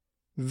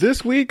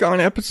This week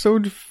on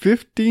episode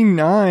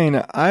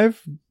 59,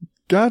 I've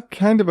got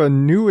kind of a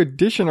new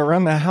addition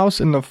around the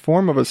house in the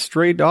form of a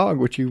stray dog,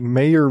 which you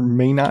may or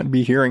may not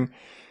be hearing.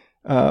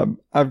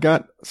 I've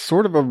got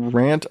sort of a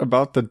rant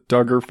about the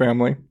Duggar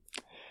family.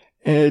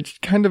 It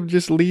kind of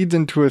just leads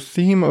into a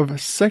theme of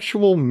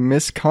sexual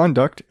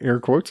misconduct, air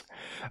quotes,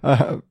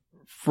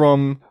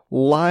 from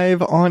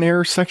live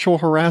on-air sexual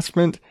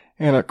harassment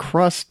and a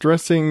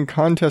cross-dressing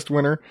contest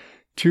winner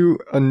to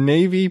a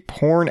Navy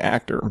porn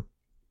actor.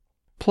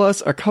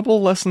 Plus, a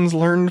couple lessons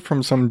learned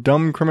from some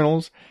dumb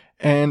criminals,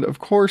 and of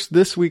course,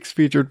 this week's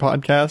featured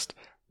podcast,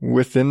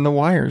 Within the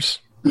Wires.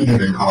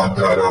 Beginning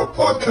ODO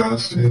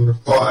podcast in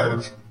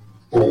 5,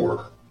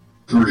 4,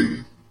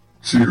 3,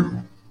 2,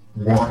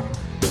 1.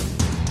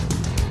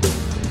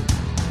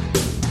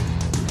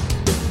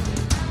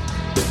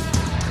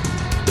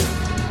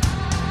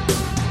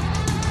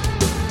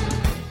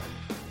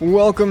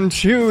 Welcome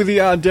to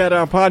the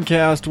ODO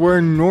podcast,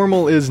 where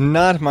normal is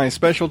not my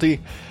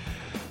specialty.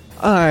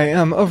 I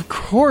am, of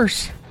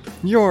course,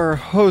 your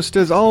host,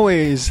 as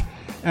always,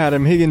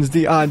 Adam Higgins,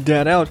 the Odd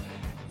Dad Out,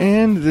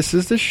 and this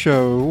is the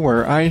show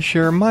where I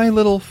share my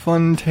little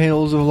fun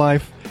tales of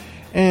life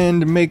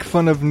and make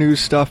fun of new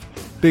stuff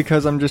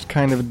because I'm just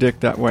kind of a dick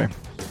that way.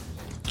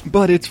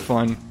 But it's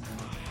fun.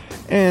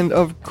 And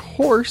of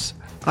course,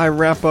 I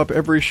wrap up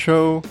every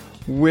show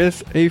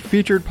with a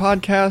featured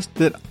podcast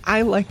that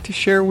I like to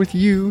share with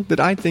you that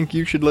I think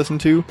you should listen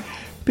to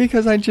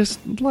because I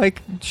just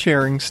like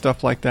sharing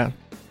stuff like that.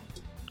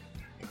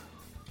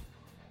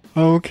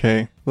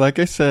 Okay, like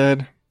I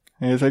said,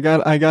 as I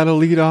gotta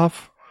lead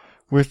off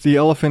with the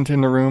elephant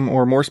in the room,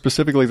 or more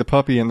specifically, the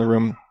puppy in the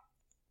room.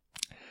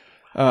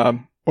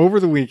 Over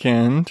the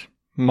weekend,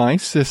 my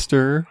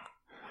sister,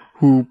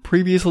 who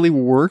previously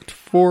worked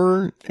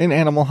for an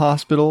animal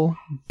hospital,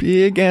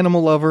 big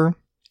animal lover,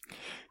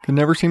 could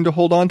never seem to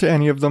hold on to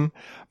any of them,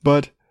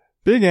 but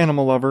big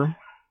animal lover,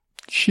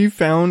 she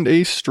found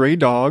a stray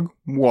dog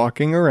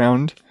walking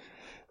around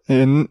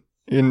in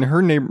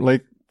her neighbor,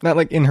 not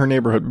like in her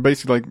neighborhood, but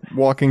basically like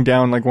walking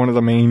down like one of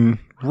the main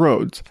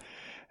roads,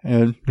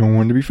 and no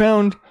one to be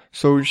found.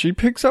 So she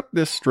picks up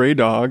this stray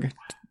dog,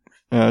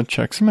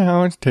 checks him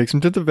out, takes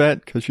him to the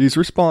vet because she's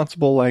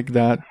responsible like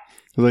that.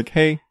 They're like,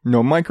 hey,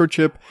 no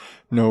microchip,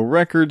 no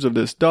records of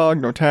this dog,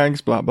 no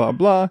tags, blah, blah,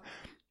 blah.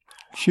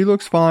 She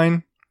looks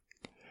fine.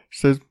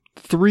 She says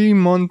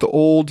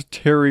 3-month-old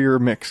terrier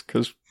mix,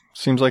 because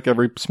seems like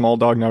every small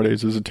dog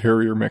nowadays is a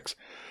terrier mix.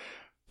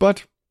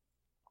 But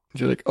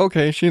she's like,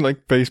 okay, she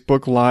like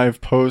Facebook Live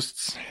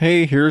posts,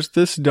 hey, here's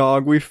this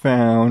dog we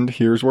found.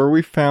 Here's where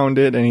we found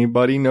it.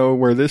 Anybody know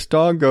where this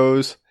dog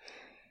goes?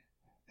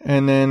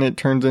 And then it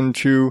turns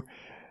into,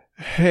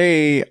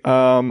 hey,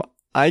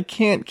 I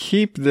can't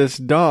keep this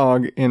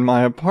dog in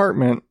my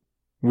apartment.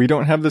 We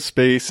don't have the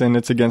space and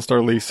it's against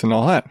our lease and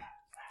all that.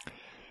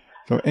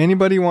 So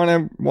anybody want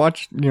to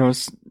watch,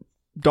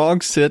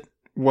 dog sit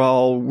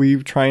while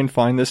we try and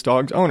find this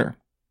dog's owner?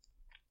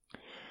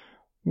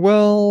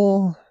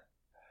 Well,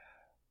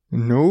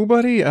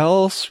 nobody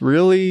else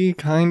really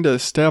kind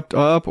of stepped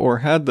up or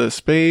had the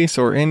space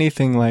or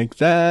anything like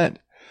that.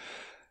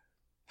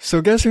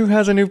 So guess who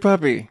has a new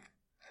puppy?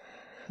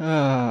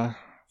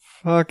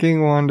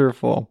 Fucking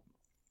wonderful.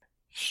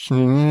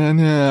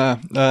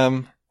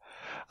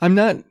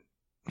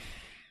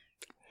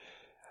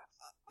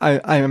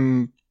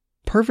 I'm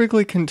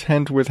perfectly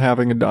content with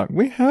having a dog.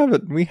 We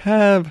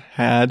have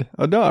had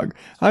a dog.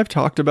 I've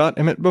talked about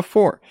Emmett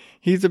before.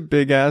 He's a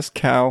big ass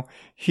cow.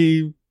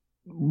 He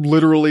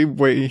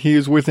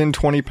is within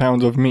 20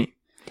 pounds of me.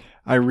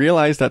 I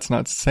realize that's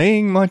not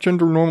saying much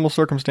under normal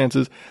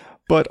circumstances,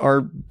 but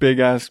our big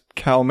ass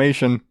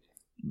Calmation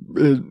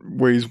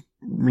weighs,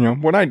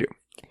 what I do.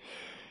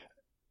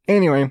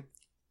 Anyway,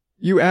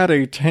 you add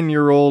a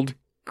 10-year-old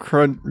I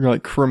don't know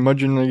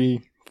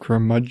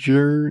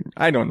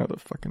the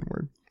fucking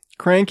word.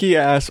 Cranky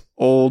ass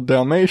old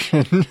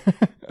Dalmatian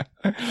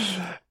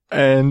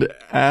and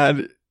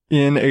add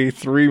in a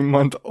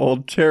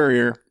 3-month-old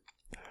terrier.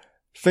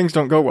 Things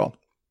don't go well.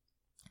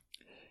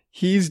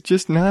 He's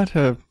just not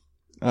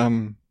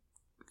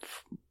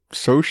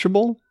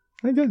sociable,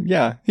 I guess.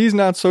 Yeah, he's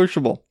not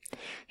sociable.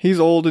 He's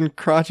old and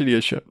crotchety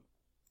as shit.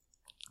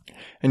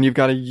 And you've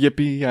got a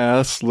yippy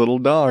ass little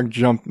dog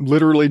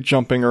literally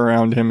jumping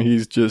around him.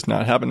 He's just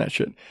not having that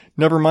shit.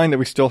 Never mind that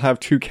we still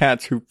have 2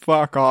 cats who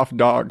fuck off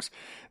dogs.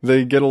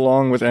 They get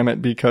along with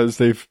Emmett because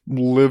they've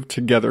lived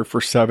together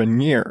for 7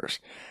 years.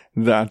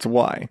 That's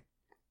why.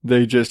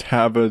 They just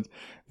have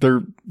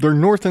they're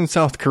North and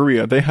South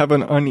Korea. They have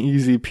an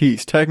uneasy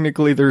peace.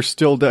 Technically, there's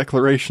still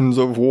declarations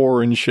of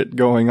war and shit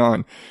going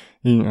on.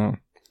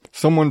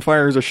 Someone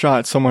fires a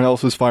shot, someone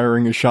else is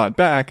firing a shot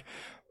back.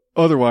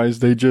 Otherwise,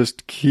 they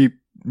just keep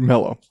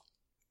mellow.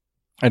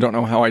 I don't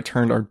know how I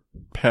turned our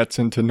pets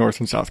into North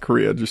and South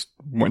Korea. It just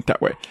went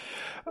that way.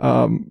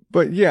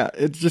 But yeah,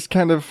 it's just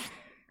kind of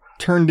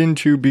turned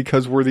into,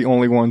 because we're the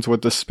only ones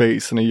with the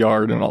space and a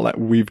yard and all that,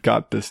 we've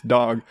got this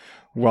dog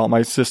while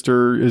my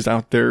sister is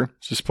out there.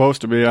 She's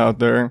supposed to be out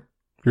there.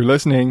 If you're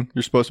listening,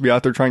 you're supposed to be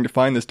out there trying to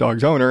find this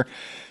dog's owner.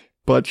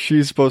 but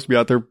she's supposed to be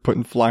out there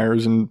putting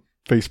flyers and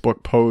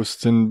Facebook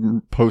posts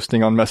and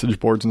posting on message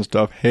boards and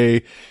stuff.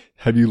 Hey,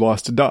 have you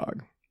lost a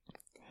dog?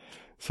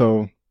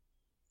 So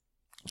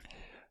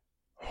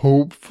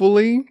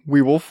hopefully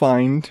we will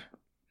find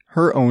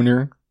her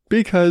owner,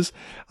 because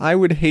I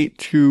would hate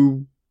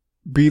to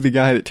be the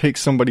guy that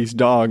takes somebody's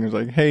dog and is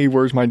like, hey,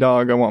 where's my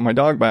dog? I want my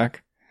dog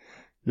back.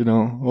 You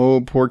know, oh,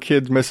 poor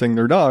kid's missing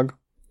their dog.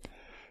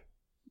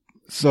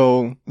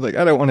 So, like,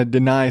 I don't want to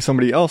deny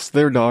somebody else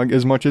their dog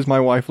as much as my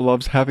wife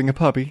loves having a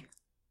puppy.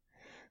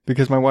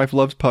 Because my wife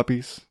loves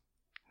puppies.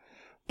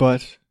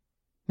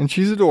 And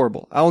she's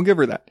adorable. I'll give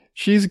her that.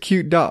 She's a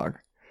cute dog.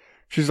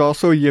 She's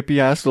also a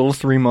yippy-ass little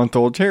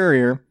 3-month-old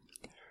terrier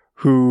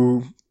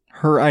who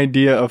her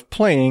idea of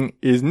playing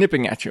is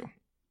nipping at you.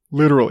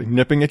 Literally,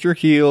 nipping at your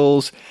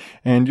heels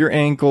and your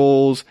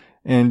ankles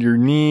and your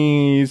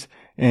knees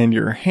and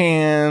your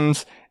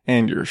hands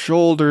and your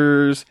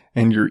shoulders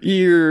and your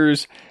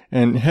ears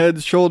and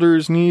heads,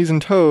 shoulders, knees,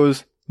 and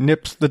toes.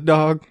 Nips the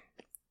dog.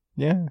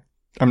 Yeah,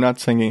 I'm not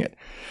singing it.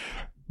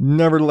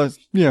 Nevertheless,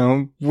 you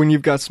know, when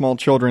you've got small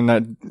children,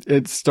 that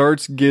it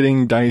starts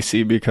getting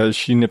dicey because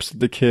she nips at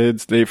the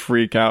kids, they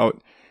freak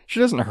out. She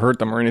doesn't hurt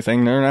them or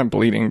anything, they're not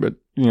bleeding, but,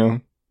 you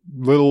know,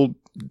 little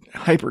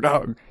hyper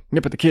dog,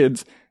 nip at the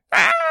kids.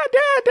 Ah,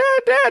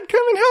 dad,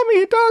 come and help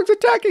me, a dog's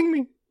attacking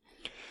me.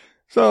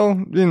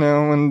 So, you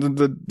know, when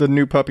the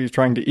new puppy's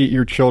trying to eat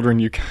your children,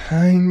 you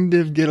kind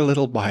of get a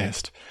little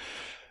biased.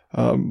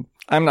 I'm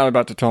not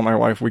about to tell my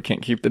wife we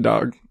can't keep the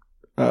dog,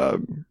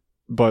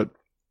 but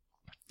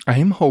I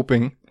am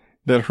hoping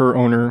that her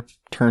owner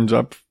turns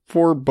up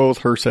for both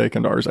her sake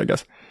and ours, I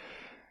guess.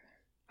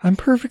 I'm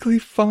perfectly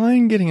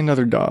fine getting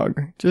another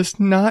dog, just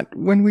not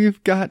when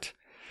we've got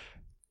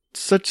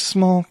such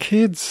small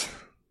kids.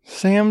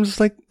 Sam's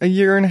like 1.5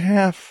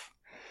 years.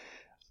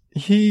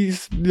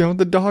 He's, you know,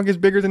 the dog is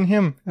bigger than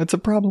him. That's a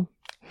problem.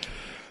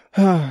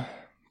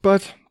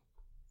 But,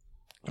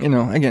 you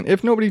know, again,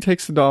 if nobody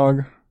takes the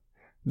dog,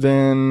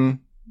 then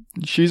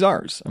she's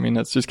ours. I mean,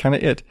 that's just kind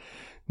of it.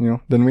 You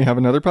know, then we have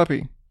another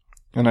puppy.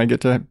 And I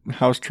get to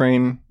house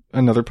train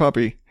another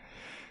puppy.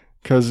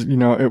 Because, you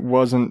know, it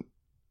wasn't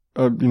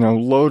a, you know,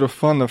 load of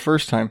fun the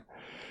first time.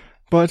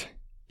 But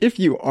if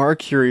you are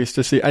curious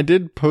to see, I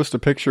did post a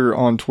picture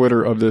on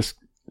Twitter of this.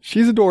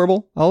 She's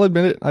adorable. I'll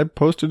admit it. I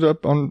posted it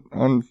up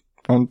on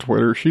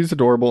Twitter. She's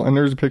adorable. And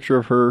there's a picture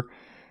of her,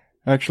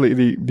 actually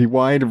the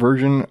wide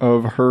version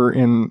of her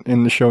in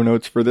the show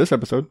notes for this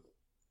episode.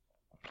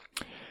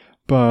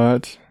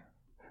 But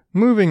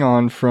moving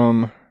on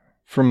from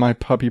my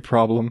puppy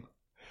problem,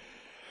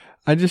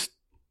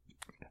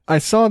 I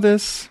saw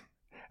this,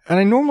 and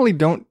I normally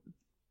don't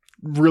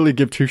really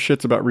give two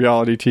shits about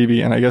reality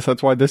TV, and I guess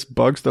that's why this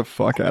bugs the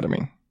fuck out of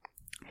me.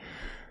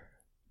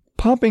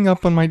 Popping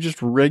up on my just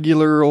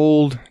regular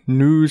old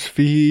news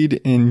feed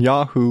in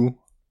Yahoo,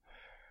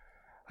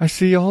 I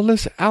see all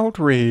this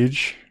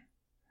outrage.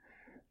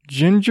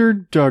 Ginger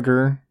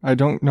Duggar, I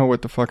don't know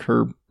what the fuck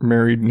her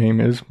married name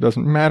is,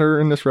 doesn't matter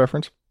in this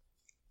reference.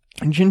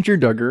 Ginger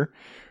Duggar,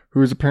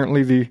 who is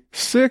apparently the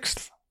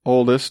 6th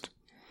oldest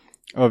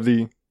of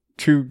the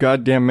 2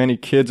 goddamn many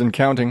kids and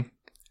counting,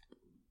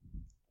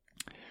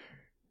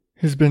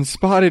 has been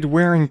spotted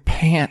wearing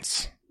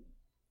pants.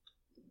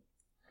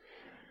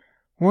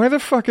 Why the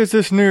fuck is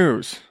this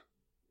news?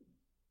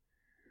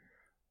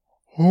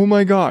 Oh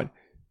my god.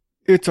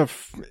 It's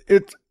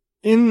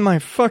in my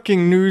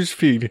fucking news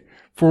feed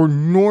for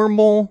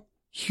normal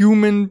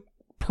human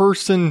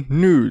person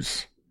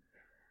news.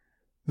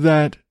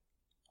 That,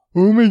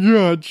 oh my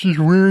god, she's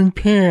wearing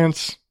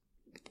pants.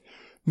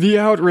 The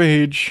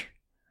outrage.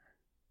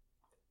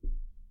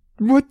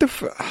 What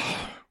the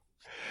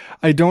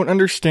I don't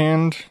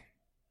understand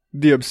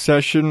the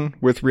obsession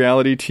with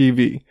reality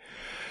TV.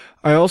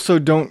 I also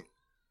don't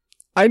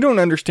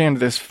understand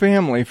this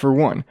family, for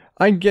one.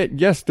 I get,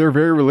 yes, they're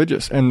very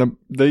religious, and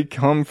they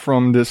come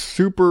from this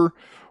super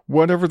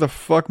whatever the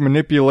fuck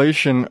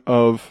manipulation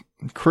of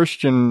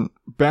Christian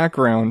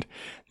background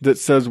that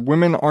says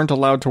women aren't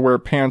allowed to wear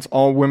pants.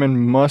 All women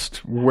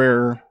must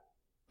wear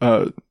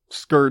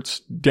skirts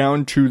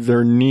down to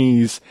their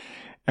knees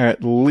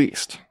at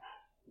least.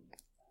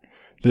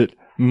 That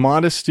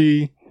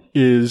modesty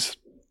is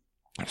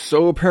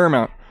so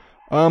paramount.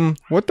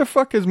 What the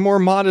fuck is more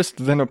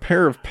modest than a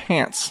pair of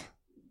pants?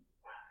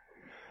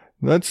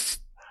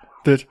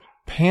 That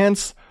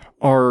pants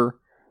are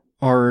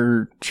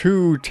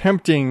too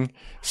tempting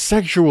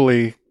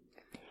sexually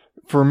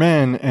for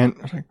men,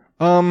 and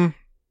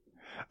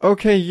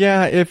okay,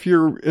 yeah, if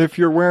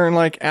you're wearing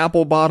like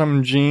apple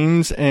bottom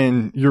jeans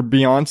and you're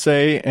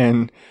Beyonce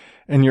and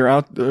you're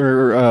out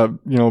there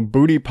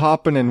booty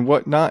popping and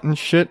whatnot and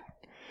shit.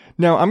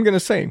 Now I'm gonna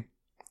say,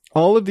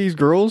 all of these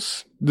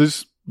girls,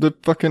 the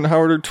fucking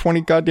Howard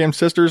 20 goddamn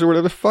sisters or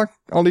whatever the fuck,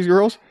 all these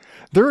girls,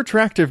 they're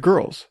attractive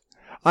girls.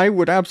 I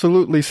would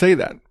absolutely say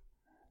that.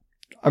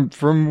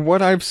 From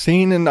what I've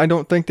seen, and I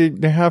don't think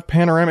they have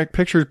panoramic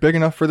pictures big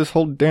enough for this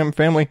whole damn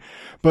family,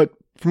 but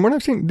from what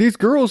I've seen, these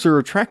girls are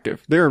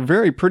attractive. They are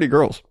very pretty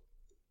girls.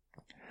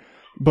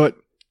 But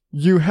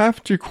you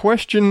have to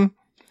question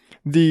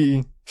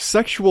the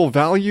sexual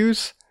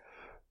values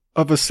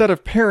of a set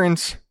of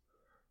parents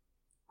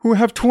who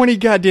have 20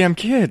 goddamn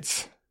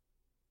kids.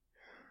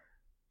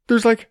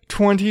 There's like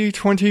 20,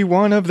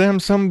 21 of them,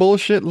 some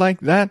bullshit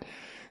like that.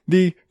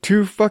 The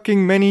too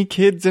fucking many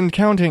kids and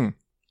counting.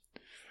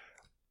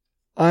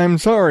 I'm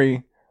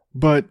sorry,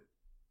 but,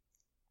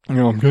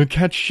 I'm gonna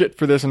catch shit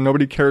for this and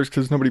nobody cares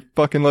because nobody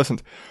fucking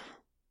listens.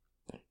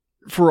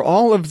 For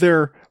all of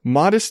their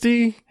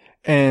modesty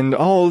and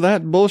all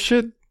that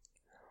bullshit,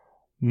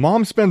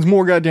 Mom spends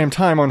more goddamn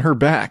time on her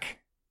back.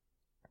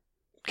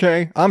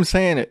 Okay, I'm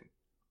saying it.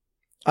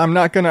 I'm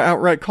not gonna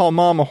outright call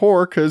Mom a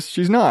whore because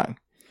she's not.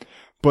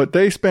 But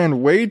they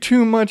spend way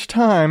too much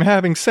time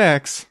having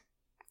sex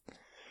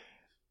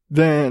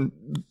than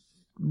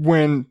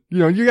when,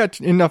 you got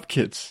enough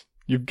kids.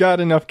 You've got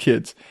enough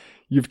kids.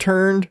 You've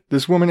turned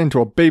this woman into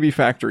a baby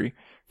factory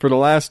for the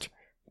last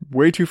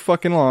way too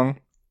fucking long.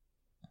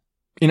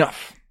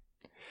 Enough.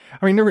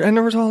 I mean,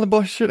 there was all the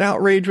bullshit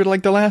outrage with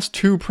like the last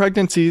 2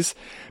 pregnancies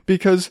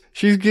because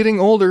she's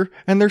getting older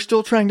and they're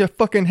still trying to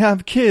fucking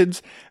have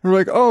kids. And we're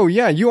like, oh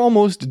yeah, you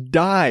almost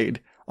died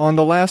on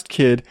the last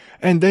kid,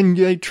 and then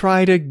they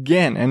tried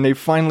again and they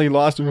finally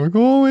lost. And we're like,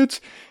 oh,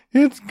 it's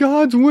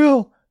God's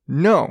will.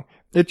 No,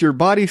 it's your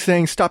body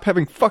saying stop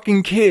having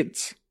fucking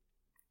kids.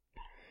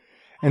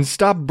 And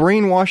stop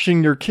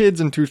brainwashing your kids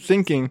into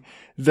thinking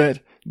that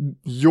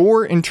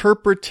your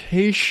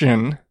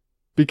interpretation,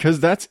 because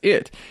that's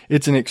it.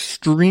 It's an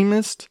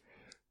extremist,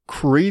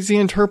 crazy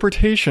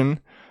interpretation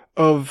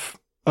of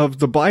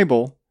the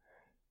Bible,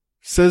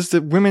 says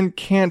that women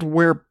can't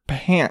wear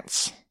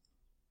pants.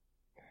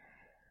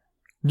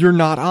 You're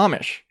not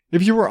Amish.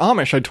 If you were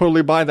Amish, I'd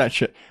totally buy that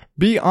shit.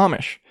 Be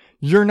Amish.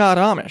 You're not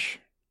Amish.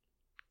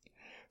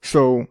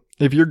 So,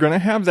 if you're gonna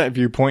have that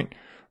viewpoint,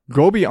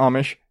 go be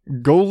Amish.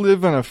 Go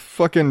live in a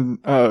fucking,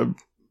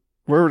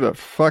 where the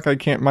fuck I'm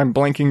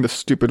blanking the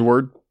stupid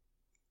word.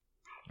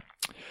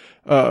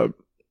 Go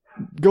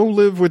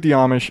live with the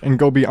Amish and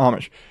go be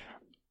Amish.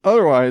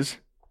 Otherwise,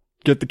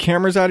 get the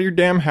cameras out of your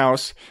damn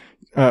house,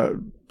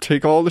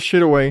 take all the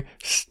shit away,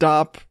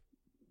 stop,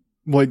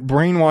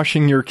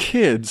 brainwashing your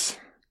kids.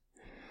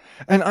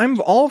 And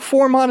I'm all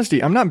for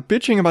modesty. I'm not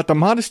bitching about the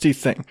modesty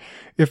thing.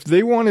 If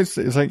they want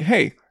to, it's like,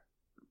 hey,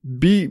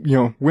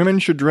 women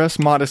should dress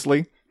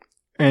modestly.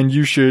 And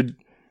you should,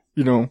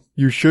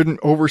 you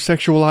shouldn't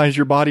over-sexualize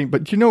your body.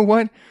 But you know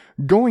what?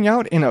 Going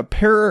out in a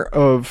pair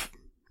of,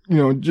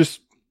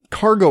 just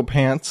cargo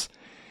pants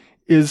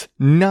is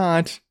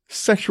not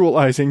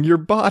sexualizing your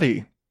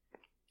body.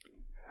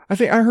 I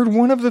heard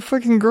one of the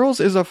fucking girls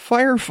is a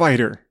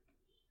firefighter.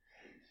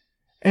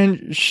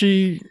 And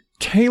she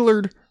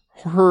tailored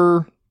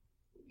her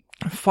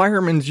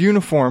fireman's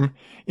uniform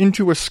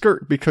into a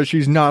skirt because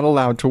she's not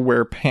allowed to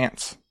wear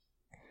pants.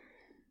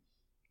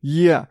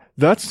 Yeah,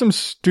 that's some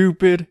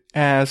stupid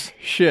ass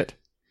shit.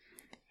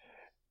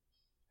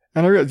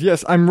 And I realize,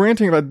 yes, I'm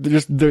ranting about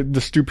just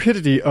the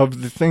stupidity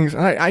of the things.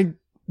 I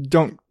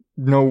don't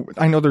know.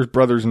 I know there's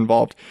brothers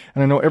involved.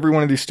 And I know every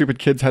one of these stupid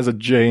kids has a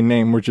J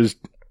name, which is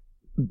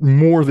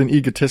more than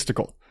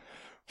egotistical.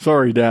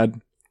 Sorry,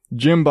 Dad.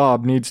 Jim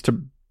Bob needs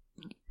to...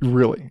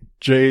 Really?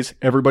 J's?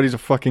 Everybody's a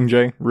fucking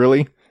J?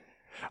 Really?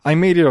 I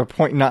made it a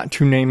point not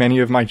to name any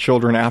of my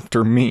children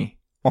after me.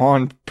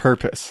 On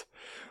purpose.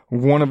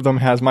 One of them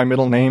has my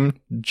middle name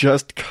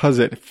just 'cause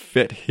it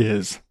fit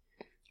his.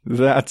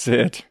 That's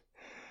it.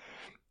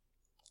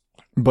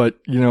 But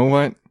you know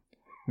what?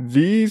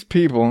 These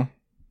people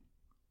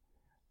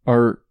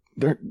are,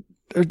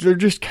 they're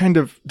just kind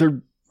of,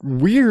 they're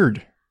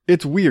weird.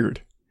 It's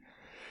weird.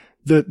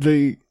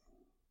 That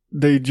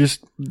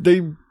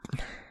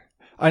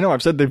I know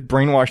I've said they've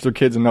brainwashed their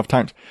kids enough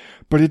times,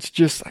 but it's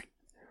just like,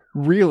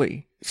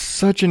 really,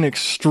 such an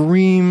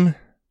extreme,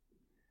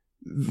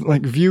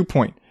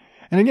 viewpoint.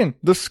 And again,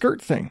 the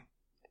skirt thing.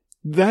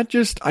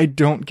 I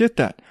don't get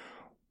that.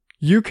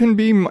 You can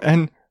be,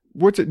 and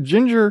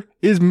Ginger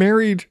is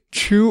married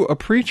to a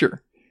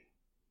preacher.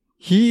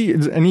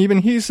 Even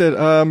he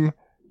said,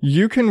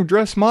 you can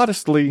dress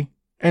modestly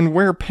and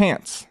wear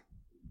pants.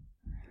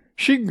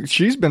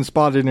 She's been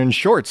spotted in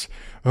shorts.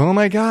 Oh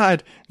my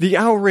God, the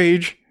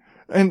outrage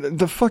and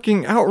the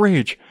fucking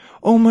outrage.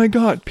 Oh my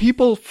God,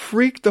 people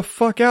freak the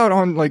fuck out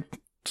on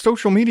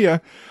social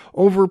media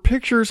over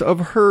pictures of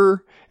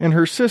her and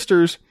her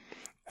sisters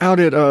out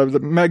at the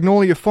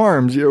Magnolia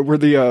Farms, where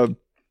the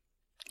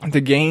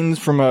Gaines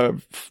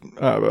from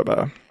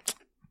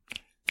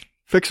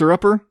Fixer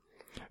Upper,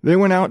 they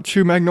went out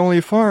to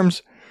Magnolia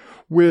Farms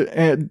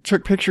and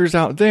took pictures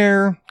out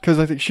there because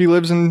I think she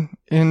lives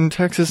in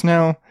Texas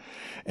now,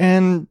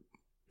 and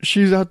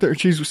she's out there.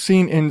 She's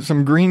seen in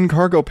some green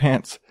cargo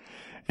pants,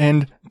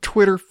 and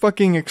Twitter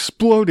fucking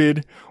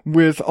exploded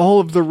with all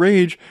of the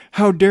rage.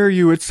 How dare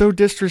you? It's so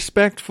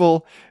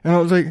disrespectful. And I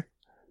was like,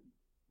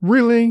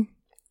 really?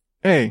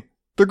 Hey,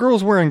 the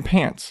girl's wearing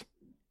pants.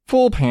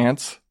 Full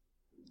pants.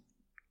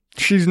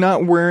 She's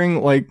not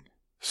wearing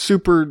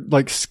super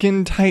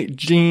skin tight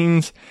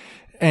jeans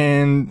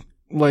and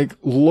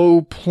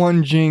low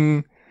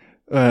plunging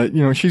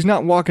she's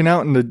not walking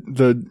out in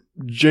the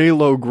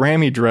J-Lo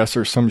Grammy dress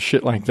or some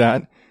shit like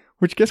that,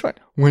 which guess what?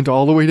 Went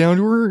all the way down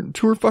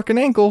to her fucking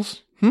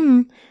ankles.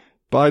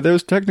 By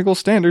those technical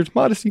standards,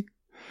 modesty.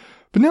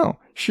 But no,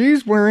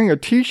 she's wearing a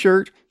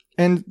t-shirt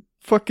and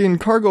fucking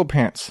cargo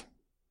pants.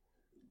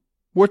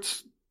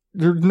 There's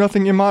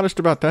nothing immodest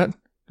about that.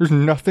 There's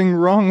nothing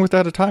wrong with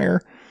that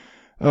attire.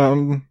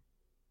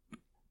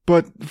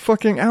 But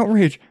fucking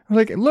outrage. I'm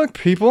like, look,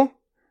 people.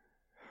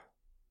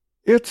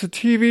 It's a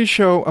TV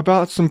show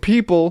about some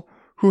people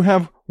who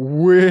have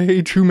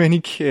way too many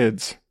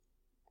kids.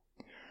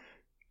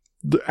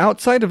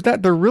 Outside of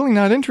that, they're really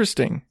not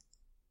interesting.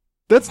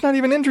 That's not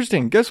even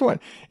interesting. Guess what?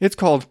 It's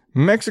called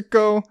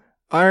Mexico,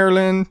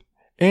 Ireland,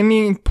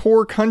 any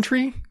poor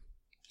country,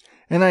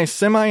 and a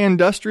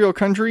semi-industrial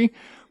country,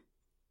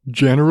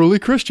 generally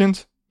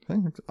Christians.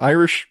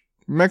 Irish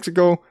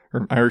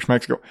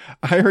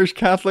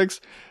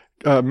Catholics,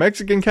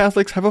 Mexican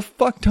Catholics have a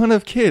fuck ton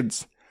of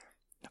kids.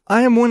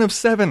 I am one of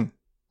 7.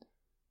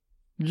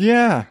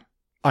 Yeah.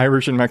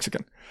 Irish and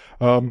Mexican.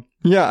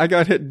 Yeah, I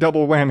got hit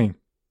double whammy.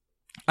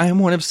 I am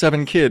one of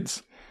 7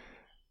 kids.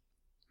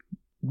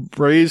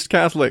 Raised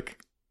Catholic.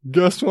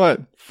 Guess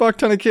what? Fuck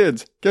ton of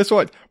kids. Guess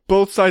what?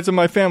 Both sides of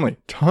my family.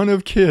 Ton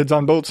of kids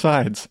on both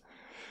sides.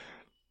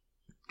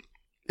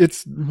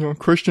 It's,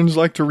 Christians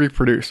like to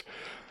reproduce.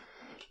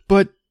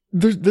 But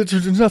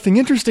there's nothing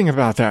interesting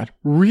about that.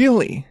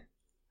 Really.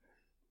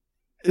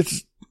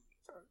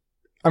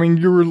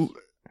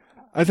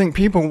 I think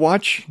people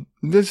watch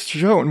this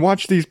show and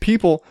watch these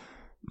people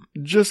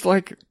just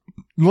like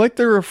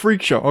they're a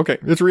freak show. Okay,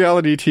 it's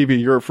reality TV.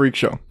 You're a freak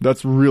show.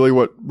 That's really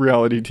what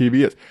reality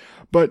TV is.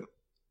 But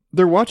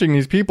they're watching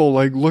these people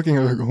like looking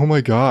at oh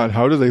my God,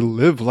 how do they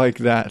live like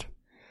that?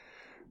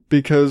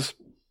 Because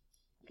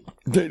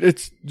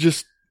it's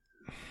just,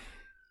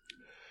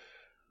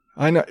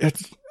 I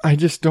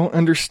just don't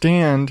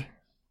understand.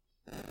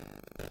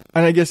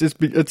 And I guess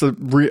it's a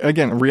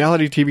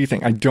reality TV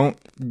thing. I don't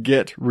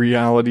get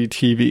reality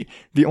TV.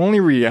 The only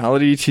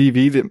reality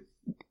TV that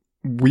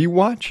we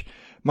watch,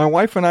 my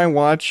wife and I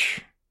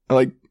watch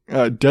like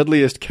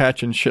Deadliest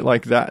Catch and shit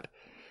like that.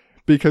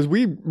 Because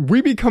we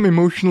become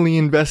emotionally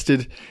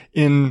invested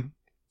in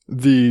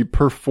the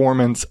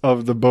performance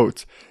of the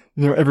boats.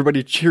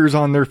 Everybody cheers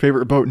on their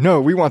favorite boat. No,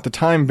 we want the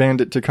Time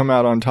Bandit to come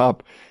out on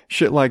top.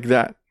 Shit like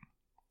that.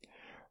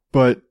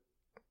 But,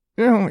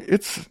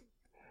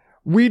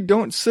 we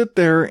don't sit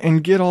there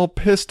and get all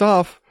pissed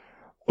off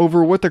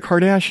over what the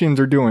Kardashians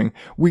are doing.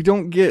 We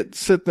don't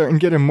sit there and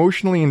get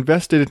emotionally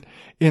invested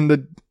in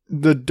the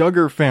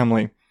Duggar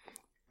family.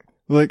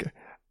 Like,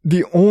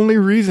 the only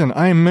reason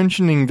I am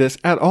mentioning this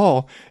at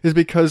all is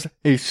because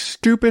a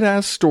stupid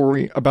ass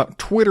story about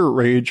Twitter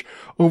rage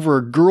over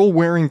a girl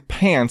wearing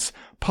pants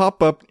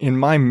pop up in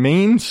my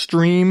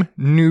mainstream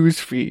news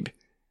feed.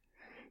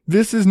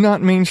 This is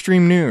not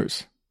mainstream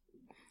news.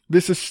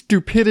 This is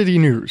stupidity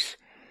news.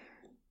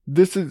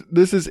 This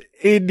is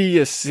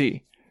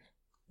idiocy.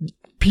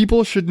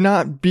 People should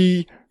not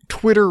be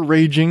Twitter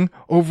raging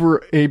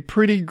over a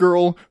pretty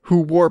girl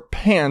who wore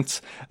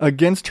pants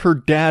against her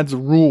dad's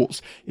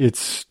rules. It's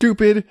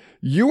stupid.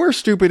 You are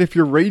stupid if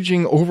you're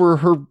raging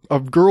over a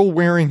girl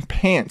wearing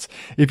pants.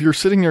 If you're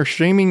sitting there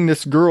shaming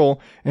this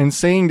girl and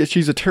saying that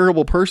she's a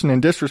terrible person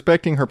and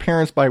disrespecting her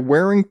parents by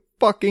wearing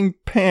fucking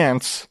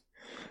pants,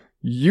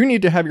 you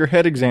need to have your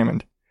head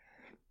examined.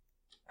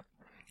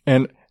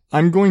 And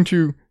I'm going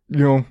to,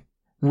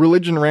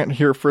 religion rant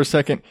here for a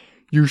second.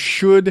 You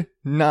should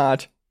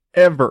not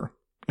ever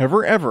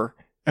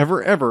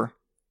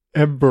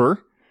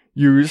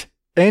use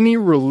any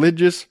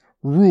religious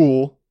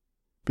rule,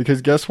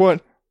 because guess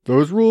what?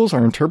 Those rules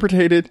are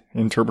interpreted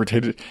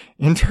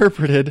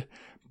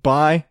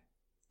by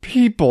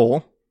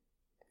people.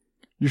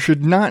 You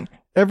should not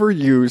ever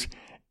use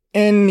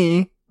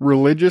any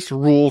religious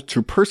rule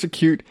to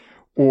persecute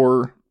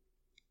or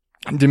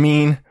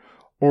demean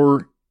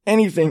or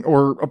anything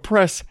or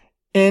oppress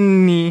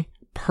any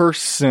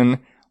person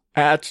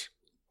at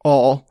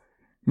all.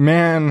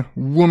 Man,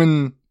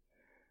 woman,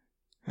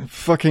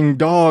 fucking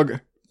dog,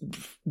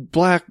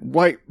 black,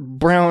 white,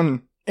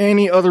 brown,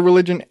 any other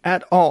religion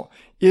at all.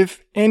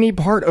 If any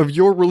part of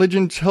your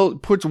religion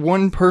puts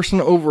one person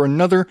over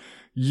another,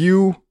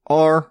 you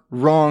are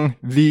wrong.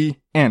 The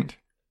end.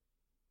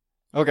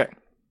 Okay.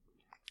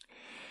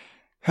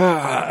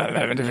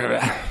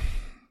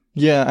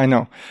 Yeah, I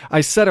know.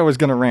 I said I was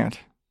gonna rant.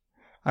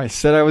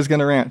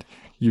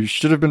 You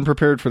should have been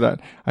prepared for that.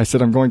 I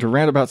said I'm going to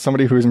rant about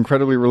somebody who is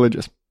incredibly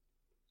religious.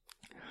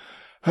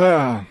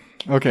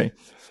 Okay.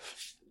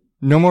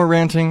 No more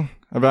ranting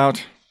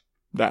about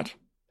that.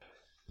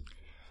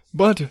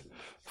 But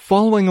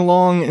following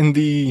along in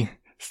the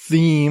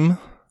theme,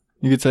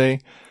 you could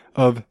say,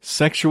 of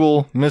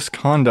sexual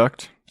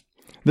misconduct,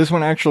 this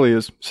one actually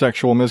is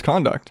sexual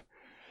misconduct.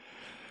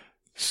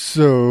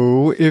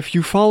 So, if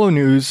you follow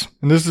news,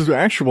 and this is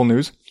actual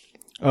news,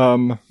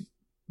 Bill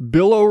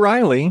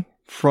O'Reilly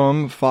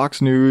from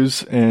Fox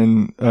News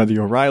and the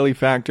O'Reilly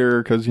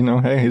Factor, because,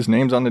 hey, his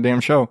name's on the damn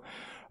show,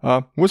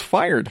 was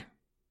fired.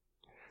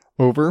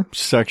 over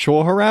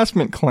sexual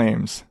harassment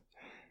claims.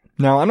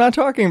 Now, I'm not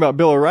talking about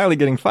Bill O'Reilly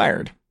getting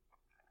fired.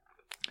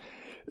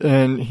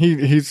 And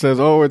he says,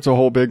 oh, it's a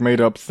whole big made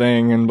up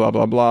thing and blah,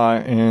 blah, blah.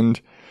 And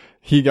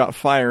he got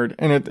fired.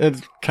 And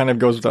it kind of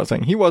goes without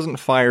saying. He wasn't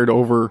fired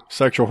over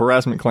sexual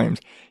harassment claims.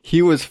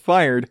 He was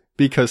fired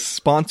because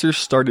sponsors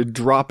started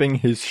dropping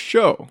his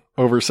show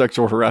over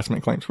sexual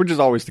harassment claims, which is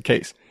always the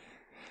case.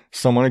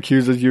 Someone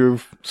accuses you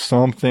of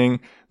something.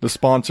 The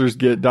sponsors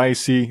get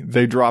dicey.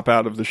 They drop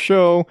out of the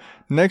show.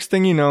 Next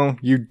thing you know,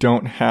 you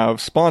don't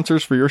have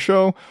sponsors for your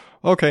show.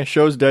 Okay,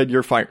 show's dead.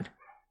 You're fired.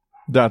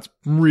 That's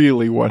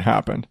really what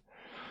happened.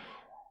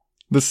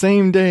 The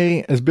same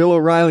day as Bill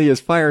O'Reilly is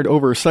fired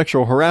over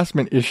sexual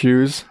harassment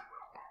issues,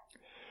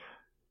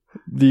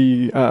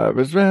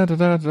 what's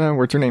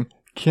her name?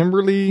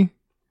 Kimberly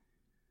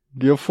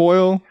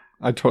Guilfoyle?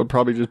 I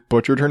probably just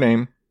butchered her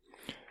name.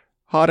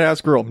 Hot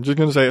ass girl. I'm just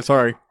gonna say it.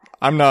 Sorry.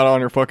 I'm not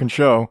on her fucking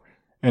show.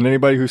 And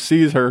anybody who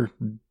sees her,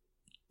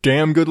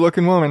 damn good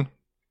looking woman.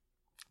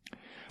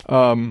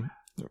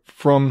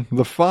 From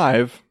the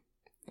Five,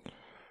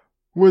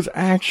 was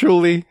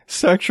actually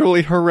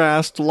sexually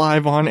harassed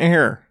live on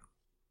air.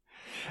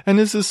 And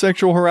this is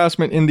sexual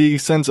harassment in the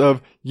sense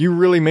of you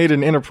really made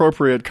an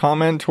inappropriate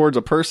comment towards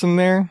a person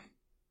there?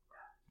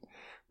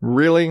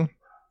 Really?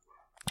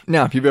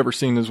 Now, if you've ever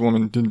seen this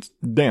woman,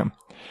 damn.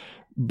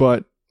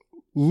 But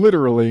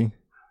literally,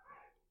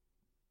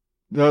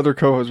 the other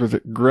co-host, was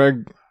it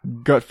Greg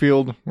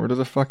Gutfield? Where does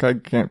the fuck I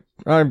can't...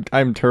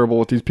 I'm terrible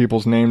with these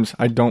people's names.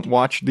 I don't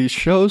watch these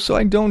shows, so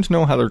I don't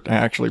know how they're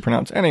actually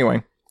pronounced.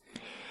 Anyway,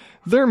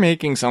 they're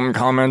making some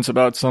comments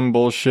about some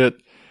bullshit.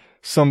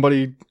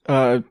 Somebody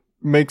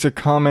makes a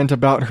comment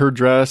about her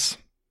dress.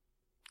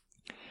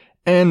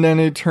 And then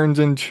it turns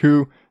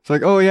into... It's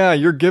like, oh yeah,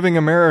 you're giving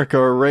America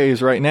a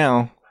raise right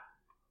now.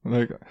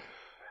 Like...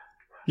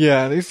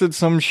 Yeah, they said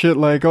some shit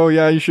like, oh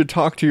yeah, you should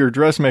talk to your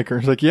dressmaker.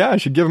 It's like, yeah, I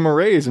should give him a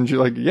raise. And she's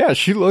like, yeah,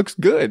 she looks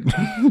good.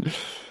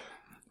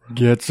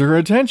 Gets her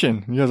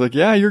attention. He was like,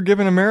 yeah, you're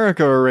giving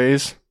America a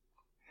raise.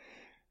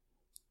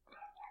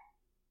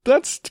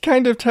 That's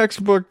kind of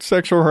textbook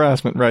sexual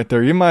harassment right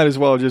there. You might as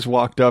well have just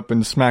walked up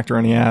and smacked her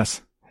on the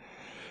ass.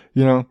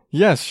 You know,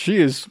 yes, she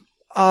is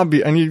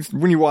obvious. And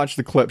when you watch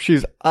the clip,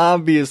 she's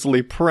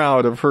obviously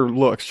proud of her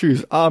looks.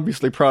 She's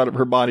obviously proud of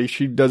her body.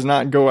 She does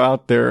not go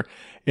out there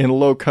in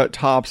low-cut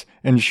tops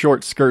and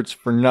short skirts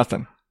for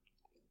nothing.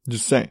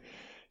 Just saying.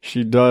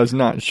 She does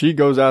not. She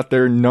goes out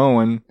there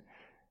knowing,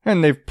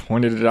 and they've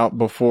pointed it out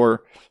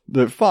before,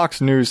 that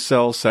Fox News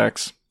sells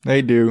sex.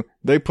 They do.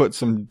 They put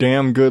some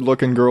damn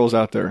good-looking girls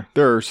out there.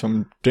 There are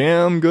some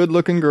damn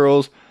good-looking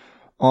girls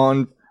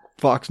on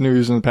Fox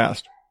News in the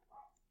past.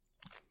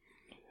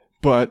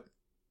 But,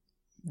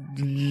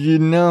 you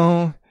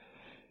know,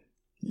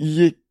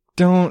 you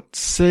don't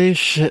say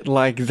shit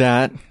like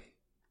that.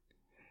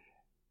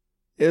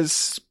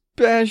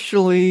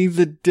 Especially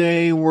the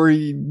day where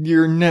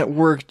your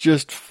network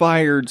just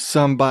fired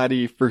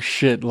somebody for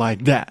shit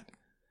like that.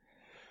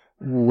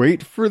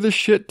 Wait for the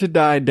shit to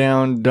die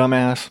down,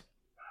 dumbass.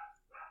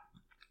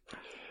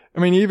 I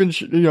mean, even,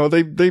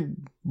 they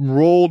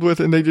rolled with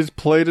it and they just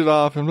played it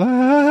off and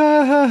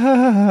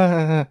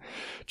blah,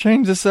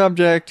 change the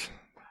subject.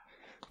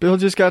 Bill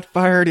just got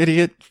fired,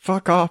 idiot.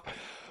 Fuck off.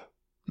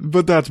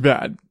 But that's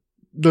bad.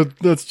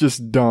 That's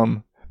just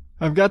dumb.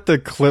 I've got the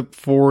clip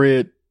for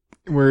it.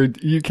 Where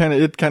it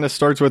kind of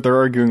starts with they're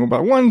arguing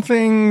about one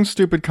thing,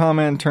 stupid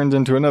comment turns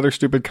into another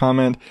stupid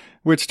comment,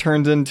 which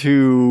turns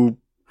into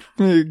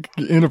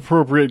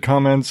inappropriate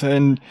comments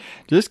and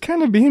just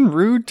kind of being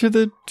rude to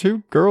the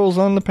two girls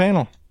on the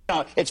panel.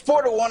 It's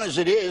 4-1 as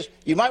it is.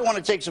 You might want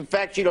to take some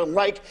facts you don't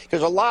like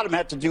because a lot of them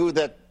have to do with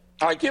that.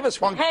 All right, give us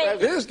one. Hey,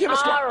 give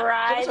us all one.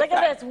 right. Look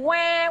at this.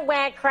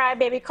 Wah, cry,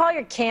 baby. Call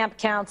your camp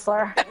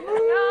counselor.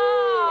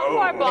 No,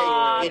 poor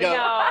Bob. Hey,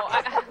 No.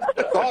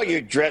 Call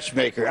your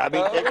dressmaker. I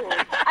mean,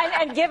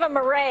 and give him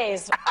a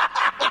raise.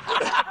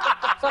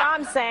 That's what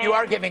I'm saying. You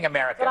are giving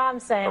America That's what I'm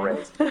saying. a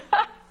raise.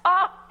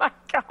 Oh, my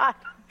God.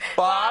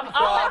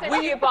 Bob, listen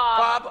to you,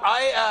 Bob.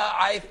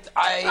 I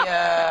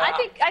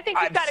think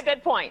you've got a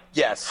good point.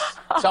 Yes,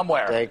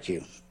 somewhere. thank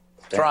you.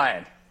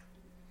 Trying.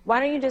 Why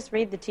don't you just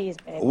read the tease,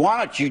 baby? Why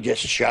don't you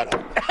just shut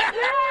up?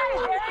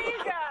 There you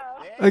go.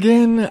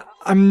 Again,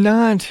 I'm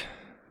not...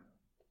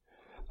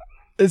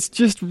 It's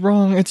just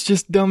wrong. It's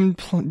just dumb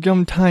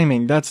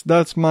timing.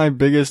 That's my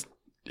biggest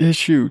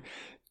issue.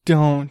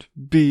 Don't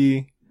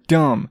be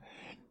dumb.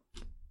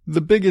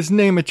 The biggest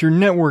name at your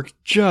network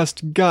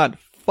just got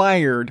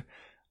fired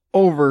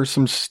over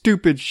some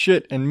stupid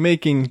shit and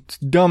making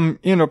dumb,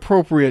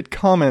 inappropriate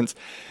comments.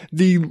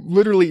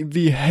 Literally,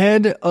 the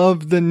head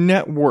of the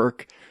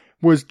network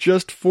was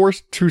just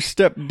forced to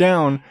step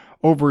down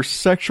over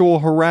sexual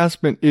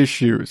harassment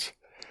issues.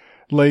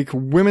 Like,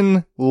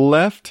 women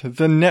left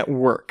the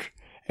network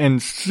and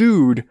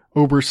sued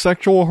over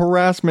sexual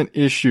harassment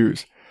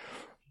issues.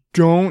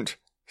 Don't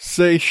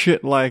say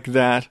shit like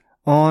that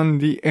on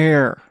the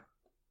air.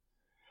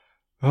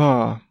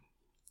 Okay.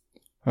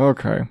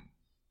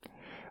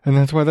 And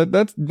that's why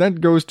that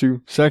goes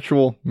to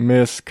sexual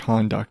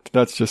misconduct.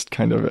 That's just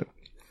kind of it.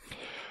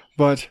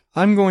 But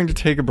I'm going to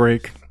take a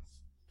break,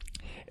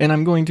 and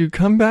I'm going to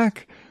come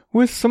back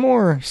with some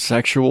more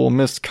sexual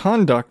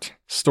misconduct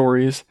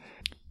stories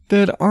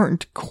that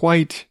aren't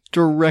quite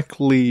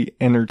directly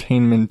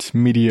entertainment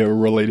media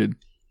related.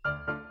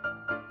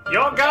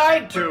 Your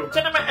guide to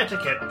cinema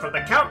etiquette from the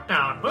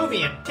Countdown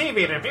Movie and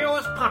TV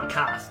Reviews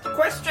podcast.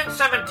 Question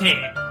 17.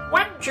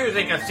 When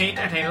choosing a seat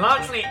at a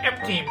largely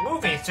empty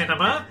movie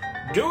cinema,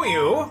 do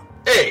you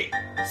A.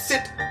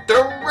 Sit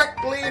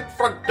directly in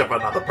front of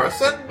another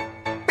person.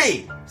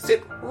 B.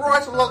 Sit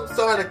right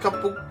alongside a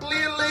couple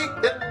clearly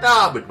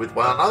enamored with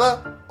one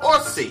another. Or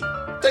C.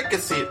 Take a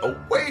seat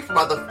away from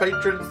other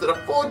patrons that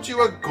afford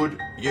you a good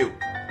view.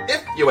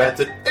 If you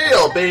answered A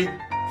or B,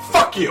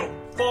 fuck you!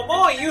 For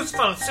more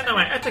useful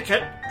cinema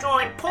etiquette,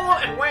 join Paul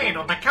and Wayne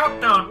on the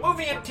Countdown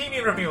Movie and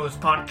TV Reviews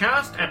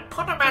podcast at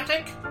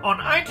Podomatic on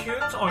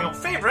iTunes or your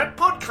favorite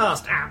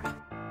podcast app.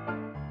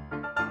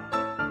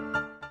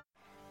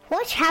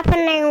 What's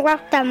happening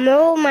with the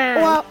Mole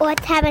Man?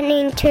 What's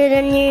happening to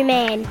the new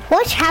man?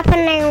 What's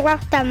happening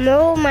with the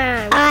Mole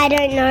Man? I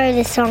don't know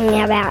the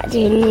song about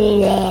the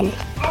new man.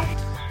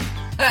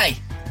 Hey,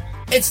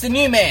 it's the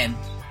new man.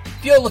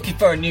 If you're looking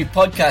for a new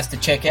podcast to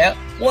check out,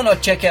 why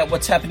not check out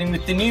What's Happening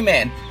with the New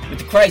Man, with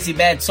the crazy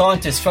mad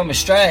scientists from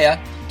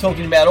Australia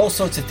talking about all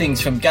sorts of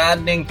things from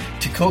gardening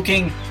to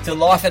cooking to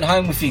life at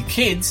home with your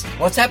kids.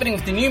 What's Happening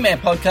with the New Man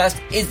podcast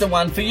is the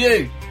one for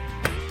you.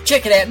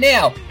 Check it out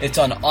now. It's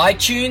on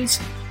iTunes,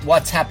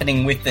 What's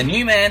Happening with the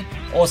New Man,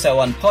 also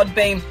on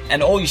Podbean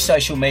and all your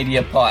social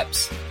media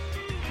pipes.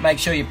 Make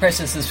sure you press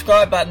the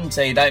subscribe button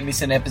so you don't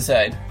miss an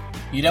episode.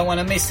 You don't want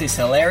to miss this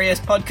hilarious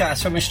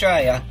podcast from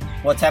Australia,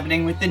 What's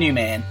Happening with the New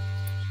Man.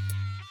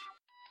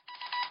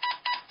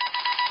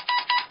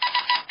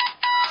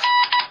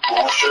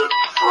 Bullshit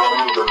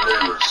from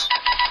the news.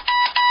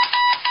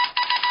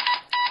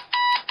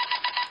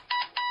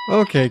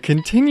 Okay,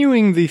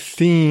 continuing the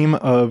theme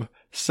of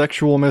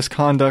sexual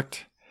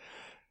misconduct.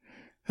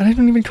 And I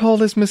don't even call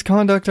this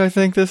misconduct, I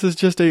think this is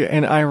just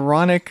an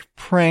ironic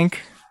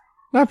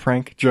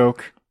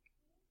joke.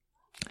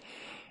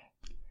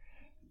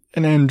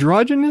 An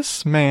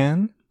androgynous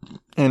man,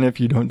 and if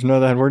you don't know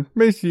that word,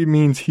 basically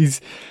means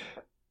he's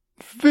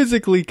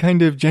physically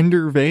kind of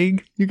gender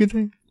vague, you could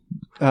say,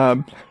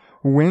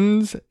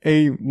 wins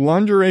a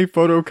lingerie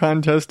photo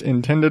contest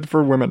intended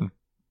for women.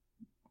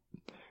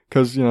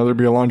 Because, there'd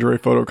be a lingerie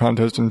photo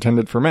contest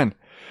intended for men.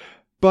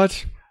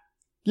 But,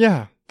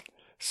 yeah.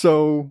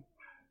 So,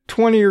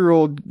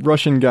 20-year-old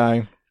Russian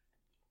guy,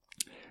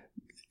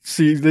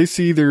 they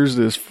see there's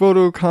this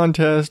photo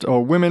contest. Oh,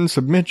 women,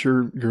 submit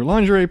your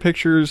lingerie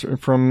pictures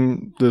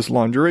from this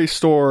lingerie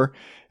store,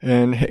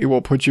 and hey,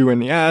 we'll put you in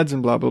the ads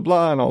and blah, blah,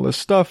 blah, and all this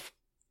stuff.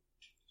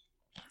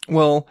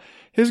 Well,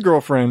 his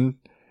girlfriend,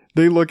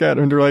 they look at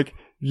him and they're like,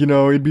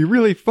 it'd be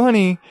really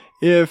funny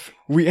if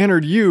we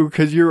entered you,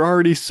 because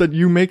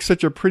you make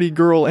such a pretty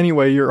girl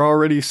anyway, you're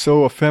already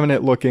so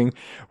effeminate looking.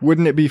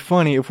 Wouldn't it be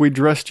funny if we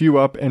dressed you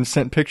up and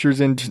sent pictures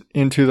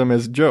into them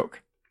as a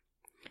joke?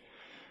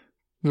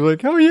 They're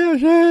like, oh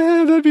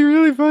yeah, that'd be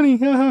really funny.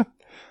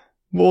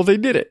 Well, they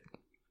did it.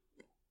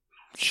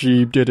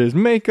 She did his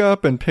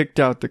makeup and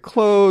picked out the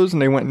clothes,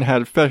 and they went and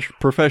had a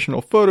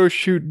professional photo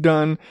shoot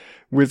done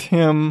with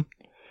him,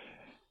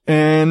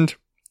 and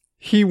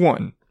he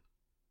won.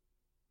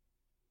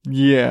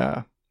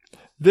 Yeah.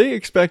 They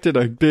expected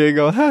a big,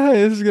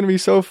 this is going to be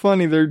so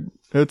funny.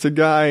 It's a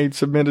guy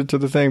submitted to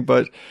the thing,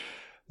 but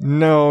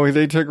no,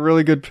 they took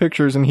really good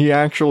pictures, and he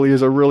actually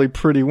is a really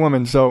pretty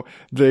woman, so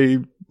he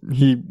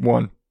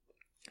won.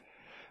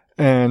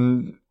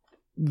 And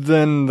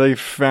then they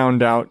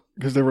found out,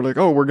 because they were like,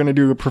 we're going to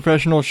do a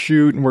professional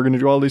shoot, and we're going to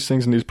do all these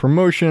things and these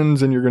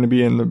promotions, and you're going to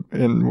be in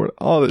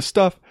all this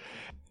stuff.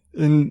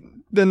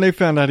 And then they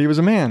found out he was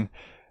a man.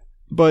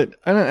 But,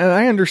 and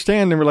I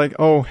understand, and we're like,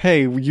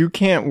 hey, you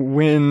can't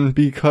win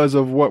because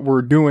of what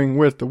we're doing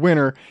with the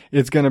winner.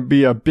 It's going to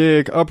be a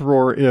big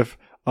uproar if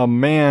a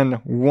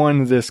man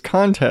won this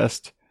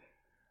contest.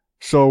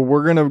 So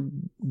we're going to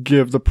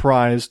give the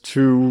prize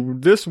to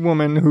this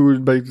woman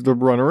who's the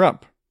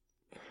runner-up.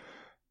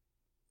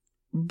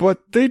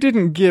 But they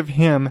didn't give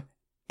him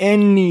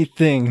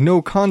anything.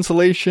 No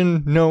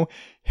consolation, no,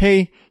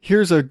 hey,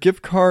 here's a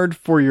gift card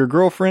for your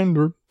girlfriend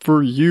or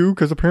for you,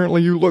 because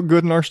apparently you look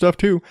good in our stuff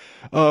too.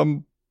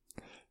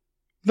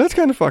 That's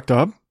kind of fucked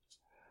up.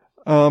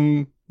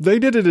 They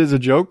did it as a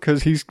joke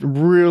because he's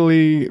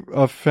really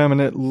a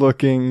effeminate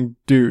looking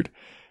dude.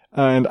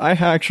 And I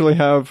actually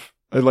have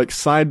a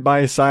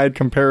side-by-side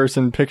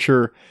comparison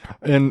picture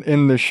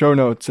in the show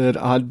notes at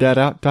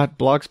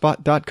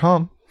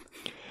odddadout.blogspot.com.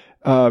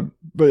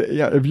 But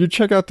yeah, if you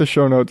check out the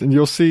show notes, and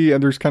you'll see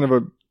there's kind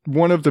of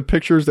one of the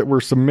pictures that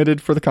were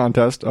submitted for the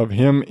contest of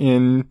him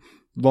in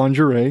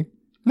lingerie.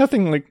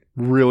 Nothing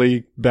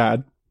really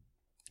bad.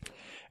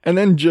 And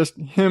then just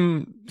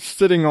him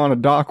sitting on a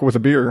dock with a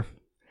beer.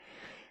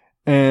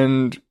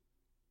 And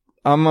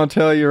I'm going to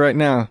tell you right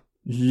now,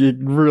 you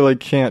really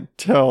can't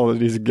tell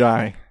that he's a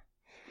guy.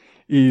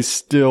 He's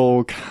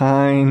still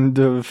kind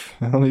of,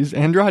 he's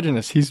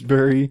androgynous. He's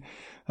very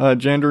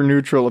gender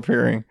neutral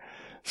appearing.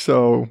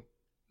 So,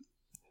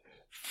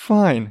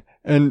 fine.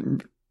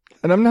 And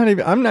I'm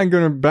not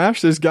going to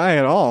bash this guy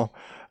at all.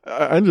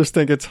 I just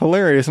think it's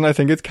hilarious, and I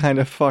think it's kind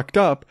of fucked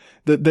up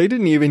that they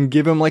didn't even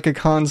give him like a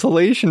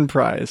consolation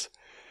prize.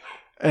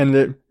 And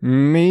that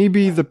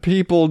maybe the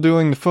people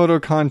doing the photo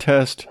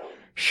contest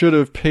should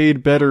have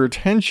paid better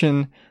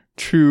attention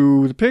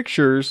to the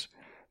pictures,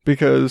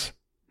 because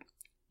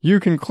you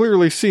can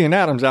clearly see an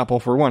Adam's apple,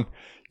 for one.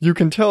 You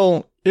can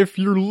tell, if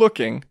you're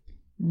looking,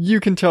 you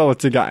can tell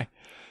it's a guy.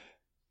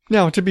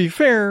 Now, to be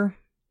fair,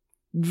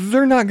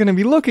 they're not going to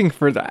be looking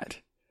for that,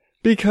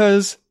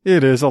 because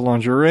it is a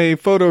lingerie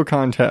photo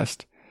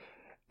contest.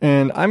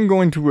 And I'm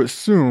going to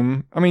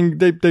assume, I mean,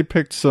 they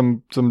picked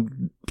some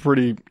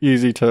pretty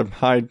easy to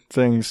hide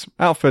things,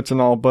 outfits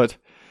and all, but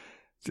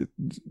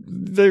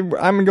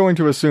I'm going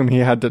to assume he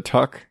had to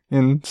tuck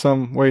in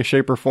some way,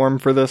 shape, or form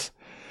for this.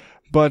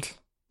 But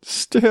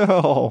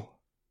still,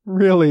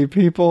 really,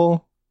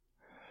 people?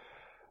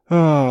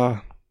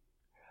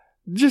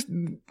 Just,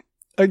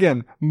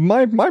 again,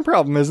 my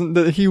problem isn't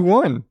that he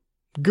won.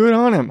 Good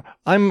on him.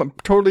 I'm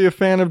totally a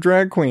fan of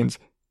drag queens.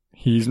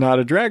 He's not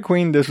a drag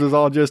queen. This was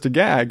all just a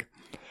gag.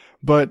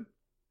 But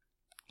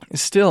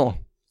still,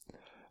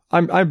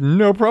 I've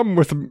no problem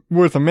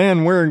with a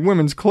man wearing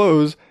women's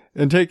clothes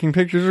and taking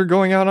pictures or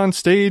going out on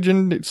stage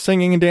and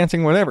singing and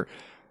dancing, whatever.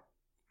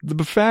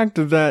 The fact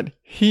that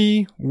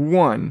he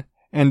won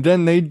and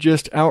then they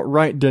just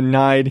outright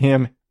denied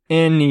him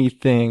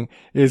anything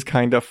is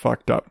kind of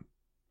fucked up.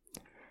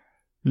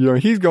 You know,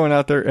 he's going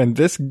out there and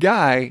this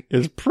guy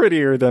is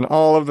prettier than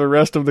all of the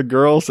rest of the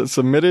girls that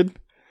submitted.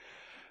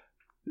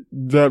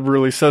 That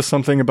really says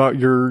something about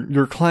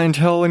your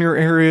clientele in your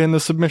area and the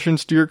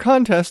submissions to your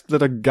contest,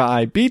 that a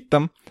guy beat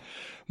them.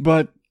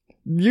 But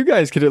you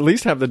guys could at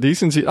least have the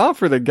decency.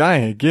 Offer the guy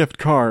a gift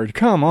card.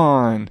 Come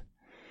on.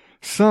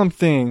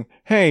 Something.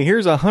 Hey,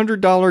 here's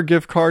 $100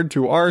 gift card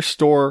to our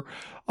store.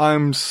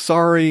 I'm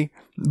sorry,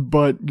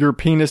 but your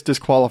penis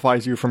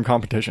disqualifies you from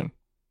competition.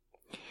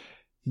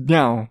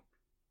 Now,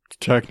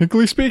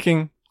 technically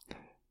speaking,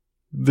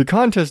 the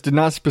contest did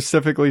not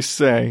specifically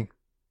say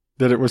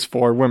that it was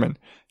for women.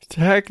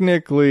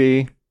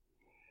 Technically,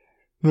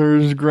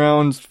 there's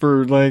grounds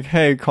for like,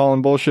 hey,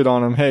 calling bullshit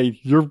on him. Hey,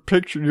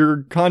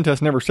 your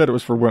contest never said it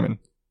was for women.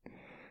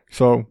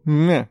 So,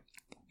 meh.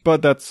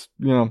 But that's,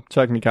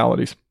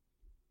 technicalities.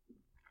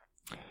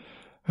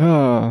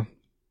 Further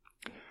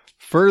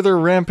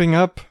ramping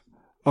up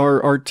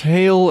our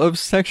tale of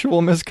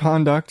sexual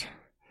misconduct.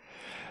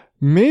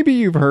 Maybe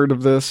you've heard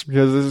of this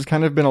because this has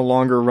kind of been a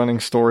longer running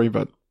story,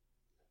 but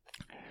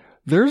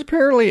there's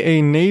apparently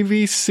a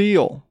Navy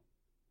SEAL,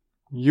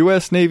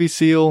 U.S. Navy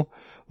SEAL,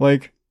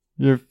 like,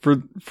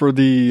 for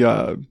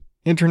the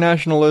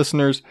international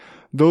listeners,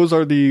 those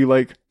are the,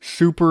 like,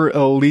 super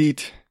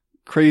elite,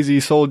 crazy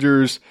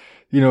soldiers,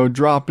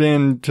 drop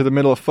in to the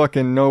middle of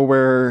fucking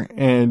nowhere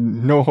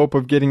and no hope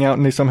of getting out,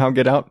 and they somehow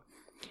get out.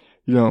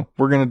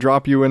 We're gonna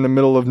drop you in the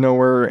middle of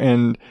nowhere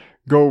and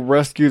go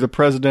rescue the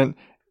president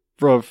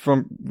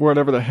from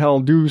whatever the hell,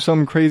 do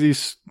some crazy,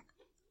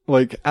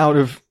 like, out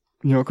of,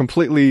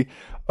 completely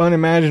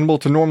unimaginable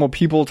to normal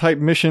people type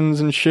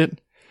missions and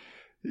shit.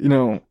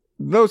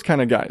 Those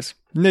kind of guys.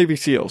 Navy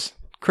SEALs.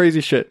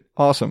 Crazy shit.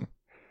 Awesome.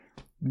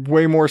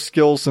 Way more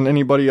skills than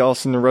anybody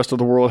else in the rest of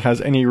the world has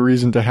any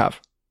reason to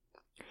have.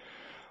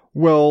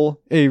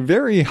 Well, a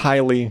very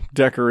highly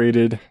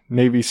decorated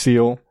Navy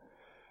SEAL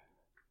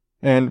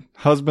and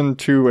husband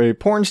to a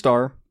porn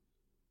star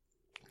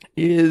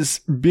is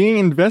being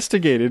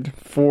investigated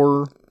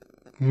for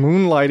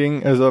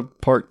moonlighting as a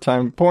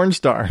part-time porn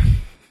star.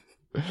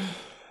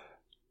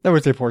 I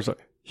would say porn star.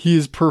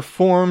 He's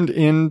performed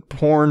in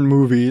porn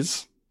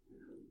movies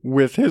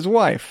with his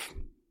wife.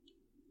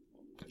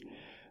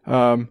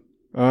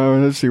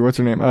 Let's see, what's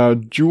her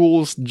name?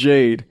 Jules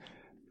Jade.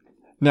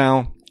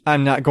 Now,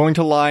 I'm not going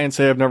to lie and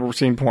say I've never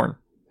seen porn.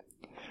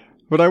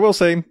 But I will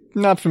say,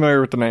 not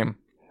familiar with the name.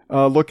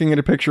 Looking at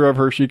a picture of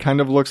her, she kind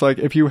of looks like,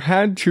 if you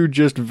had to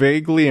just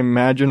vaguely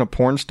imagine a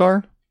porn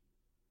star,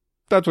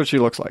 that's what she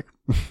looks like.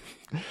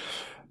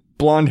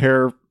 Blonde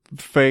hair,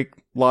 fake,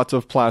 lots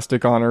of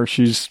plastic on her.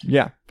 She's,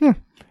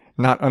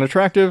 not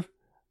unattractive,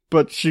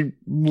 but she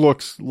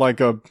looks like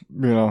a,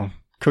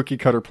 cookie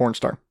cutter porn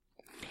star.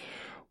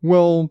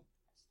 Well,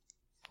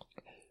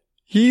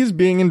 he's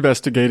being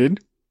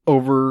investigated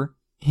over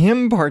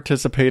him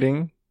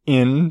participating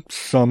in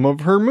some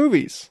of her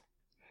movies.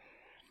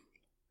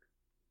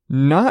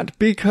 Not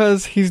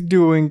because he's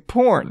doing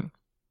porn.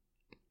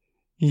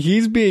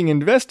 He's being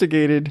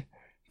investigated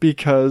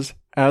because,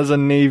 as a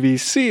Navy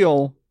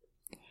SEAL,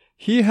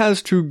 he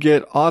has to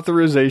get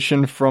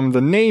authorization from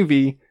the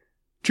Navy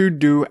to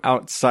do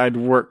outside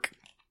work.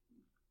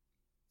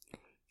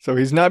 So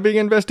he's not being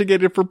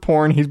investigated for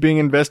porn, he's being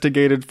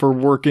investigated for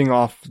working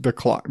off the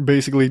clock.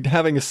 Basically,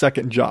 having a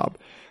second job.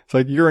 It's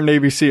like, you're a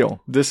Navy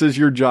SEAL. This is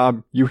your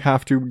job. You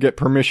have to get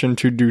permission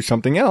to do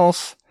something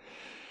else.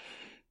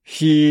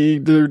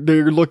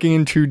 They're looking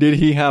into, did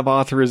he have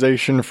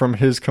authorization from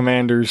his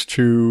commanders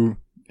to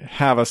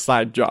have a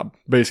side job?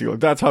 Basically,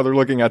 that's how they're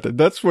looking at it.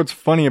 That's what's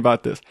funny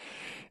about this,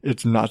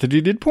 It's not that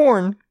he did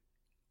porn.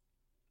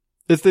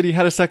 It's that he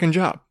had a second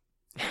job.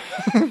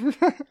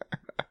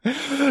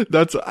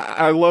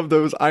 I love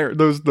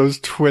those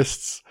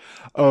twists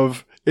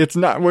of, it's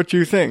not what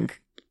you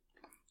think.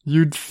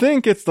 You'd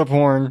think it's the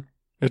porn.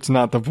 It's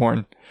not the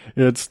porn.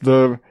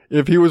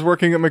 If he was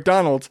working at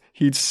McDonald's,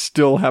 he'd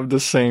still have the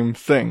same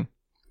thing.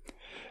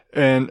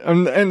 And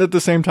at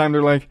the same time,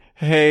 they're like,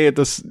 hey, it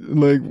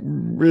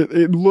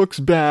looks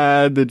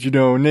bad that,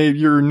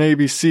 you're a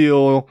Navy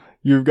SEAL.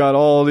 You've got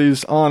all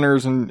these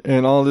honors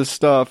and all this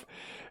stuff,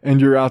 and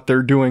you're out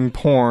there doing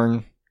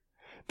porn.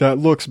 That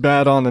looks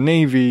bad on the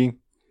Navy.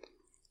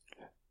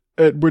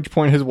 At which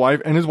point his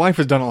wife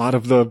has done a lot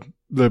of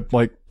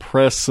the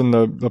press and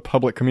the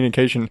public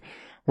communication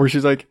where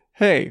she's like,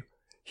 hey,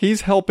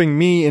 he's helping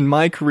me in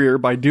my career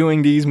by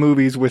doing these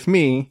movies with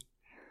me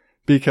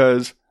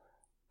because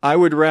I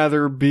would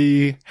rather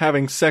be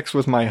having sex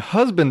with my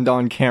husband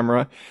on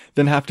camera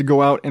than have to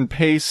go out and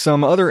pay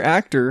some other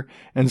actor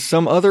and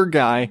some other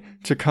guy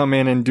to come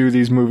in and do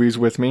these movies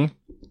with me.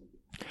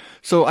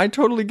 So I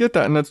totally get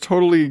that. And that's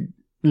totally,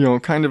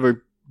 kind of a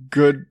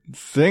good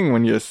thing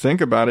when you think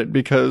about it,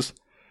 because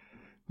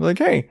like,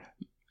 hey,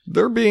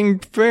 they're being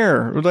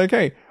fair. Like,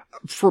 hey,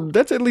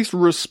 that's at least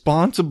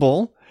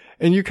responsible.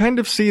 And you kind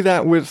of see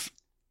that with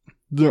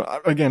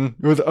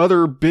with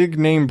other big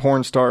name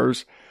porn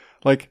stars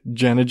like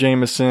Jenna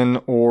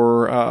Jameson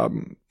or,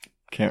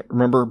 can't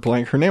remember,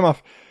 blank her name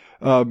off.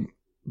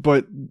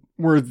 But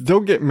where they'll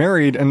get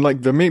married and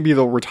maybe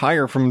they'll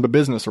retire from the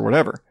business or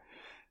whatever.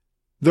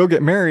 They'll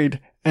get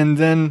married and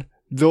then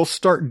they'll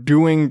start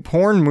doing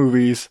porn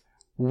movies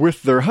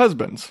with their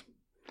husbands.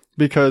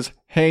 Because,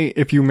 hey,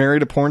 if you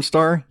married a porn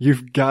star,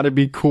 you've got to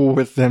be cool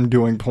with them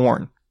doing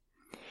porn.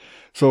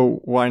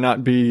 So why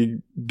not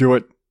do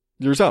it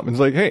yourself? And it's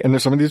like, hey, and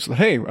there's some of these,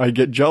 hey, I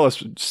get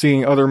jealous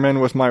seeing other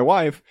men with my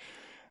wife.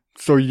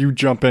 So you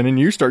jump in and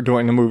you start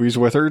doing the movies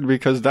with her,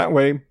 because that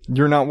way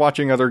you're not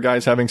watching other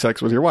guys having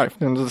sex with your wife.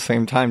 And at the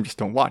same time, just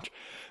don't watch.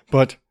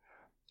 But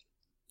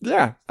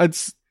yeah,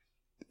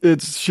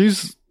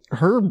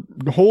 her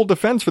whole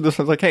defense for this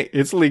is like, hey,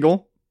 it's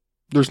legal.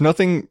 There's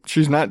nothing,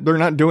 they're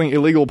not doing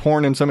illegal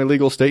porn in some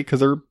illegal state, because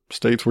there are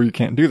states where you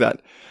can't do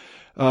that.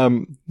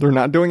 They're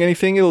not doing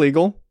anything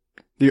illegal.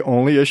 The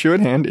only issue at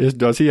hand is,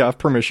 does he have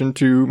permission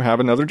to have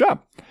another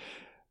job?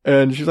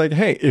 And she's like,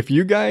 hey, if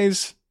you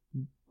guys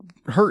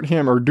hurt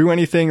him or do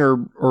anything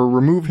or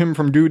remove him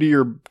from duty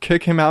or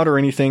kick him out or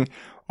anything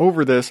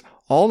over this,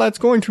 all that's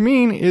going to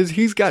mean is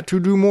he's got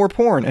to do more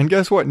porn. And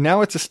guess what?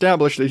 Now it's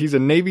established that he's a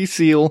Navy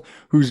SEAL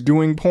who's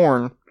doing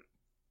porn.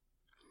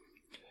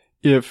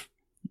 If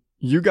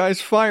you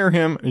guys fire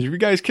him, if you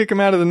guys kick him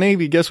out of the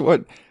Navy, guess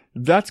what?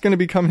 That's going to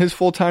become his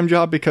full-time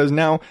job, because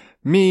now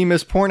me,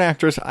 Miss Porn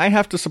Actress, I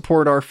have to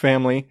support our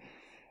family.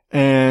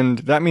 And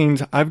that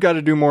means I've got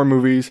to do more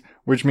movies,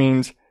 which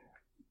means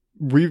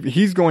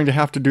he's going to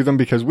have to do them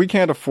because we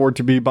can't afford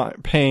to be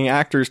paying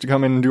actors to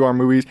come in and do our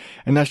movies.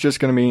 And that's just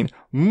going to mean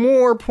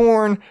more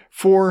porn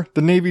for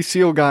the Navy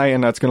SEAL guy.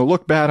 And that's going to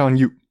look bad on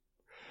you.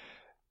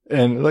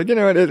 And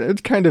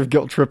it's kind of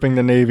guilt tripping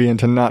the Navy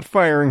into not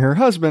firing her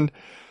husband,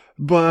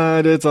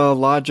 but it's a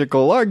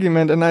logical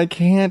argument. And I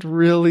can't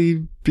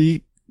really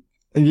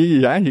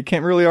you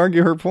can't really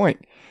argue her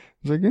point.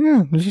 It's like,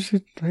 yeah, it's just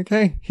like,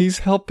 hey, he's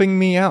helping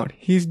me out.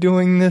 He's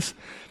doing this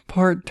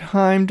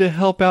part-time to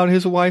help out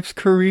his wife's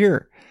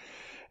career.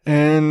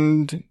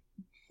 And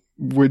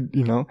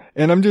and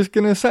I'm just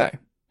gonna say,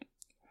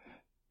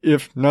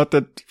 if not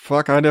that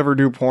I'd ever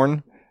do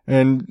porn,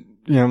 and,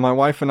 my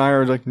wife and I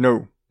are like,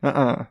 no,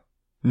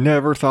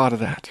 never thought of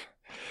that.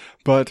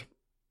 But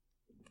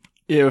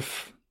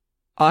if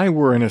I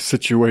were in a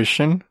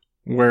situation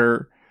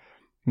where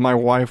my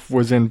wife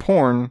was in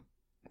porn,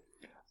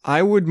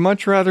 I would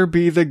much rather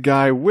be the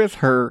guy with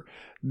her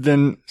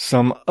than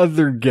some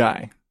other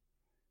guy.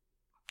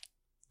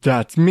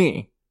 That's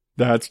me.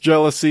 That's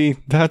jealousy.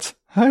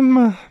 I'm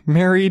a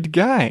married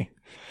guy.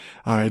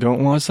 I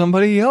don't want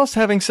somebody else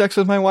having sex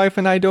with my wife,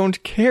 and I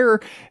don't care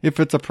if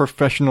it's a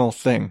professional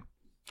thing.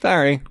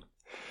 Sorry.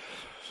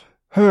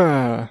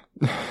 It's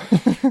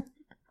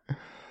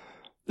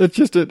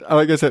just,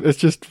 like I said, it's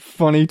just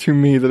funny to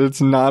me that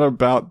it's not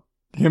about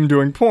him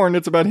doing porn,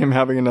 it's about him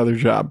having another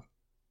job.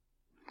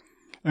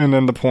 And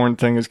then the porn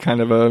thing is kind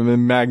of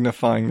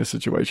magnifying the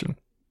situation.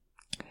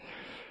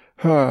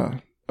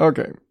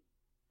 Okay.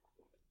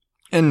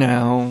 And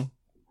now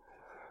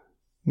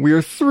we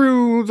are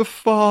through the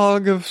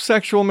fog of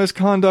sexual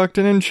misconduct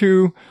and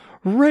into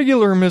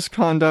regular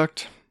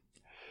misconduct.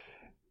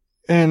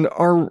 And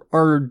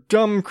our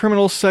dumb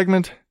criminal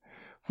segment,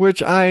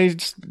 which I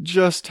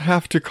just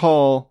have to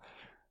call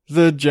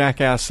the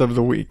Jackass of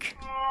the Week.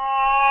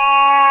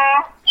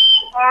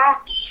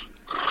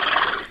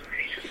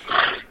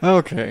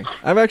 Okay,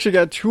 I've actually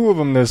got two of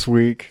them this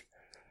week.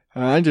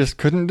 I just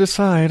couldn't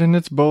decide, and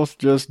it's both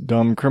just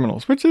dumb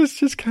criminals, which is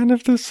just kind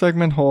of the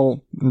segment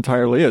whole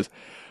entirely is.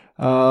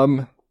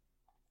 Here's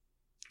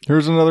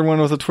another one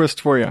with a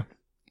twist for you.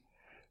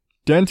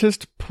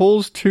 Dentist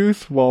pulls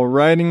tooth while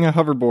riding a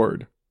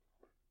hoverboard.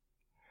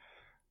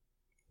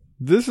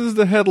 This is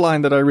the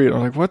headline that I read.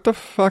 I'm like, what the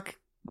fuck?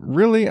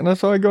 Really? And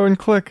so I go and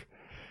click.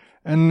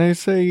 And they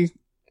say,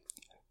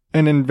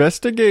 an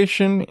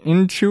investigation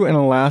into an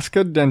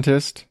Alaska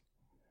dentist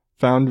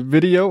found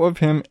video of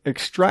him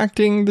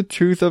extracting the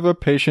tooth of a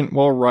patient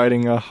while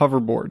riding a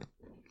hoverboard.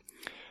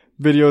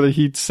 Video that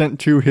he'd sent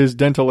to his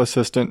dental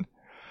assistant.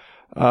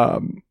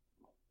 Oddly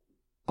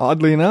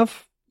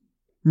enough,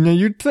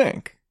 you'd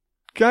think,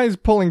 guy's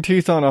pulling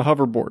teeth on a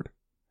hoverboard.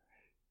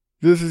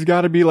 This has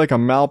got to be like a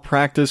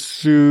malpractice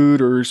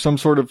suit or some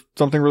sort of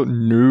something.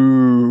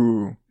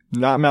 No,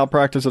 not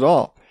malpractice at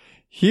all.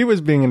 He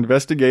was being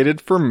investigated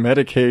for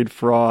Medicaid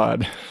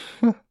fraud.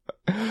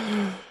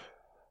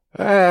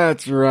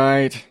 That's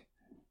right.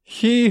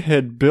 He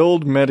had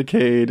billed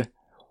Medicaid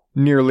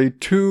nearly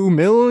 $2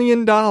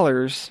 million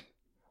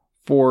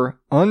for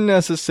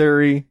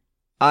unnecessary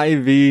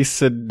IV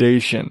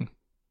sedation.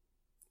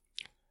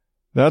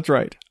 That's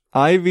right.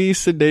 IV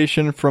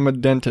sedation from a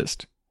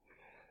dentist.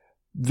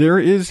 There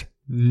is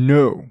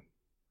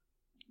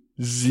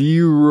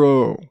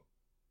zero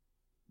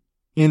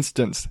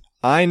instance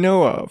I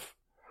know of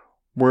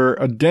where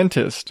a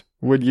dentist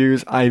would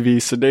use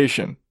IV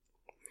sedation.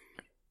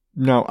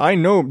 Now, I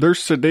know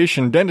there's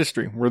sedation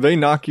dentistry where they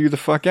knock you the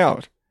fuck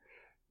out.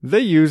 They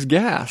use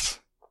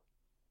gas.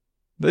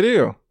 They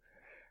do.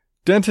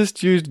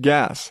 Dentists used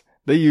gas.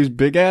 They use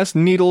big-ass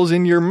needles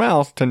in your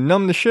mouth to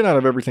numb the shit out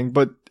of everything.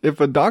 But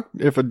if a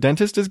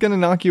dentist is going to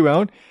knock you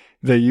out,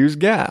 they use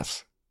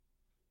gas.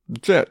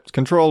 That's it. It's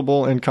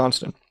controllable and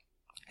constant.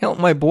 Hell,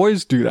 my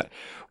boys do that.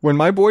 When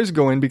my boys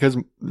go in,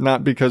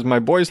 not because my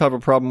boys have a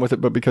problem with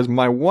it, but because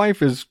my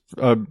wife is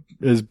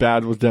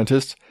bad with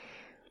dentists,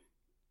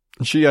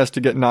 she has to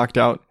get knocked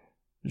out.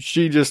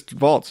 She just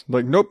vaults.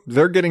 Like, nope,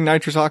 they're getting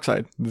nitrous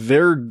oxide.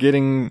 They're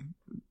getting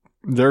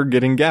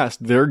gas.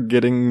 They're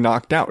getting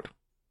knocked out.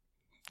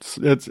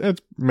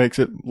 It makes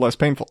it less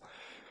painful.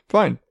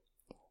 Fine.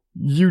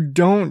 You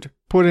don't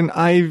put an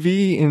IV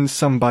in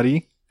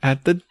somebody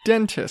at the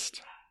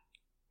dentist.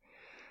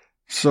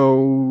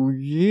 So,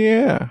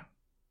 yeah.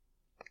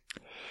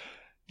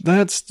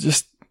 That's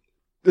just...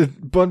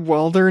 But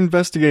while they're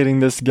investigating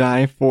this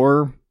guy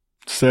for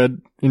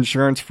said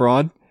insurance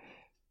fraud,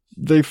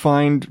 they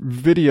find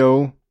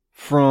video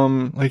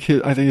from, I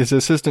think his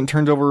assistant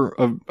turned over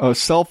a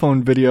cell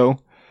phone video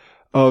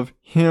of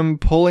him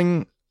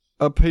pulling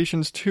a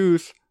patient's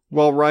tooth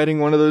while riding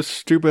one of those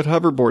stupid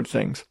hoverboard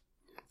things,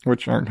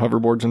 which aren't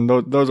hoverboards, and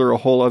those are a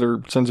whole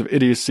other sense of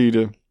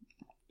idiocy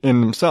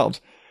in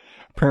themselves.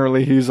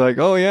 Apparently he's like,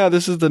 oh yeah,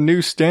 this is the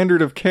new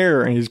standard of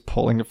care, and he's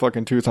pulling a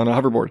fucking tooth on a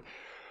hoverboard.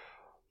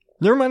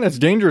 Never mind, that's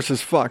dangerous as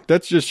fuck.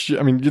 That's just,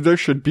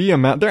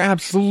 there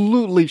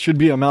absolutely should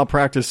be a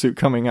malpractice suit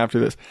coming after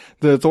this.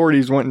 The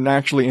authorities went and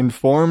actually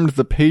informed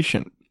the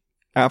patient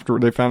after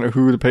they found out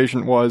who the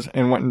patient was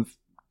and went and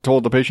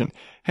told the patient,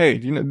 hey,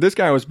 this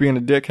guy was being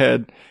a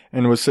dickhead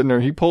and was sitting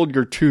there. He pulled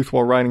your tooth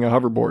while riding a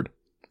hoverboard.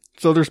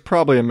 So there's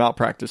probably a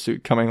malpractice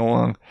suit coming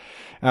along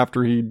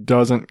after he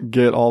doesn't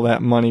get all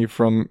that money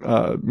from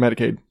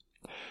Medicaid.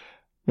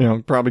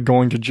 Probably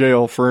going to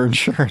jail for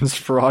insurance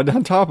fraud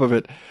on top of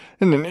it.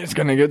 And then he's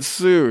going to get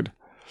sued.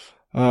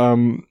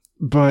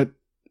 But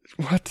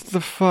what the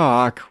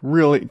fuck?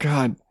 Really?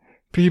 God,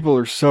 people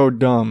are so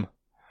dumb.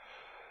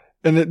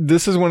 And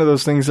this is one of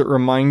those things that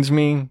reminds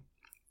me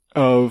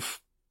of,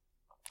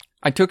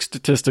 I took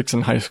statistics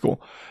in high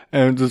school,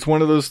 and it's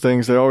one of those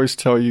things they always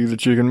tell you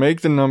that you can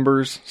make the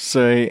numbers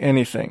say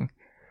anything.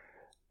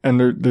 And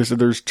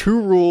there's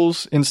two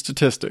rules in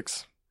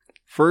statistics.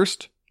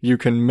 First, you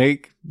can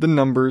make the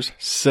numbers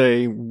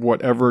say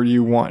whatever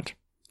you want.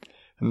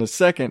 And the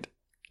second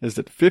is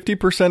that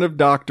 50% of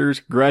doctors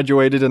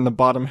graduated in the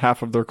bottom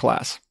half of their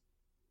class.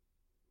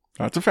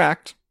 That's a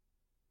fact.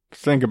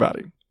 Think about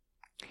it.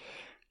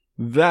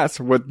 That's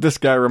what this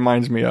guy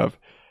reminds me of.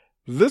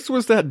 This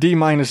was that D-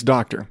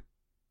 doctor.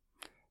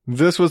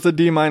 This was the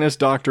D-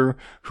 doctor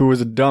who was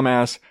a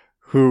dumbass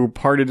who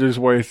partied his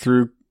way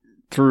through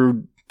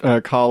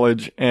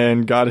college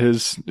and got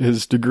his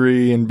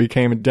degree and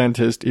became a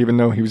dentist, even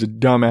though he was a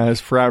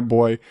dumbass frat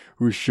boy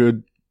who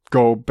should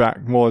go back.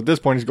 Well, at this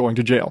point, he's going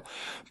to jail.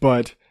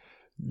 But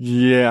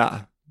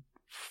yeah,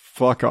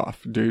 fuck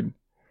off, dude.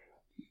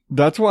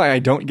 That's why I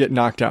don't get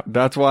knocked out.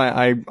 That's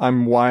why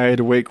I'm wide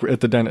awake at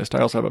the dentist. I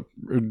also have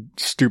a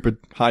stupid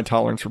high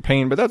tolerance for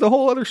pain, but that's a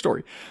whole other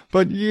story.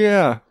 But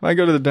yeah, I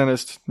go to the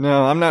dentist.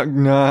 No, I'm not.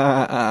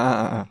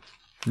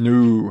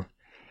 No.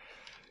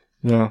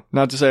 No,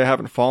 not to say I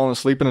haven't fallen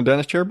asleep in a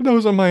dentist chair, but that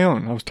was on my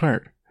own. I was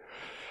tired.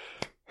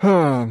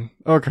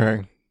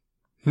 Okay.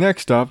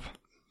 Next up.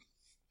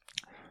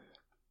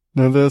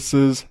 Now this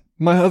is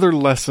my other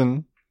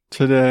lesson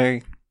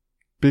today,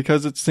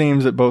 because it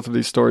seems that both of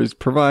these stories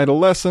provide a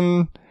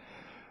lesson.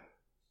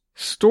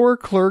 Store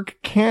clerk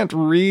can't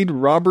read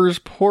robber's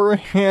poor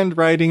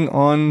handwriting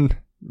on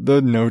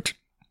the note.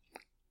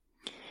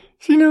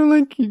 So,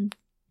 like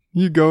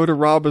you go to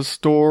rob a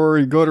store,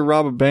 you go to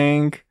rob a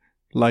bank,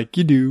 like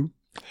you do,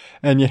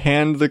 and you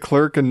hand the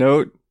clerk a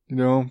note,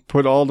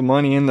 put all the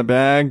money in the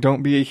bag,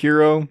 don't be a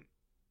hero.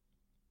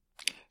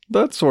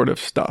 That sort of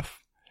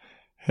stuff.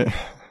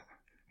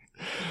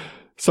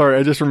 Sorry,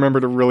 I just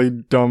remembered a really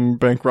dumb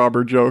bank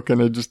robber joke,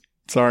 and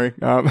sorry.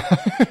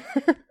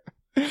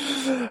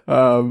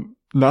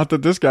 Not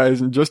that this guy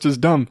isn't just as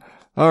dumb.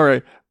 All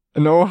right.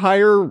 An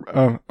Ohio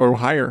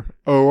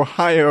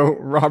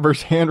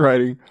robber's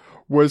handwriting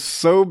was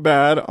so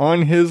bad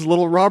on his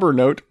little robber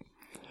note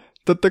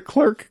that the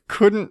clerk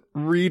couldn't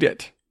read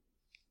it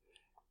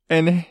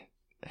and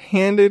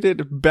handed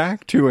it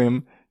back to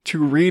him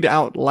to read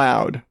out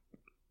loud.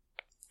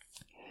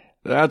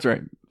 That's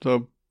right.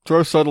 So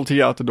throw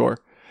subtlety out the door.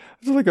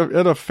 It's like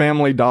at a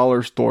Family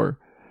Dollar store.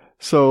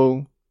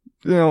 So,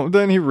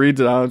 then he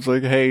reads it out. It's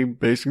like, hey,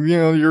 basically,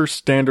 your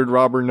standard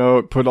robber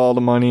note, put all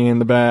the money in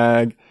the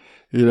bag,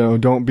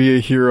 don't be a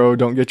hero,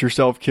 don't get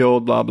yourself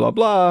killed, blah, blah,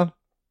 blah.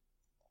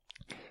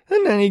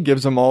 And then he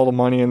gives them all the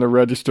money in the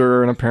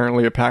register and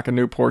apparently a pack of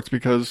Newports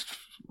because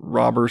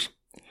robbers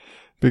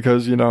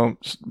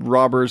smoke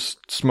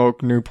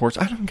Newports.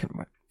 I don't get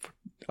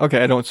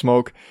I don't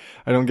smoke.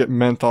 I don't get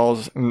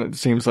menthols. And it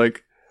seems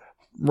like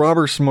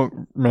robbers smoke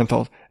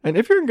menthols. And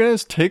if you're going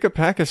to take a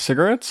pack of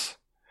cigarettes,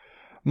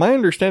 my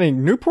understanding,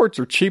 Newports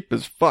are cheap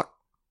as fuck.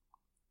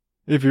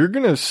 If you're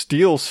going to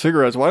steal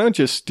cigarettes, why don't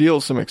you steal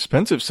some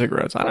expensive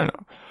cigarettes? I don't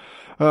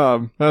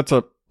know. That's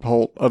a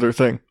whole other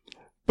thing.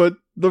 But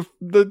the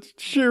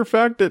sheer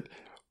fact that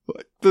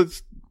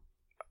this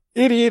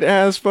idiot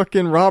ass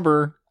fucking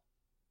robber,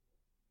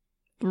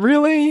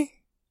 really?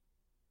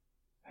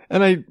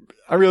 And I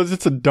realize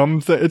it's a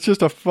dumb thing. It's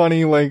just a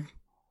funny,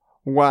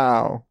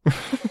 wow.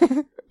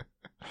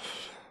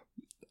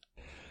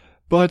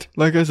 But,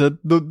 like I said,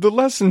 the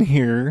lesson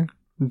here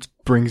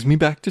brings me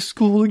back to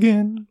school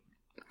again.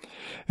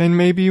 And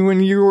maybe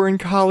when you were in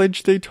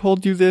college, they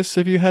told you this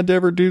if you had to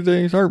ever do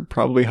these, or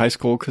probably high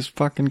school, because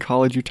fucking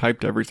college, you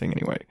typed everything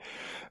anyway.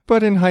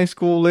 But in high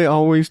school, they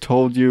always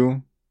told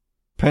you,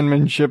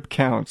 penmanship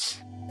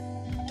counts.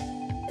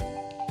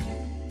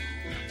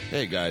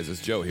 Hey guys,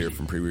 it's Joe here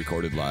from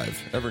Pre-Recorded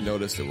Live. Ever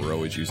notice that we're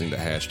always using the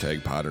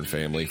hashtag Podern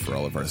Family for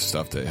all of our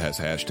stuff that has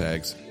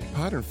hashtags?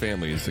 Podern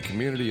Family is the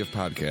community of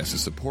podcasts that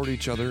support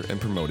each other and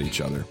promote each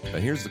other.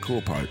 And here's the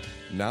cool part.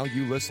 Now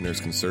you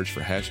listeners can search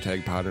for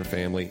hashtag Podern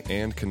Family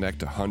and connect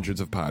to hundreds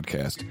of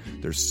podcasts.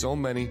 There's so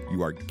many,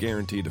 you are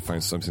guaranteed to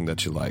find something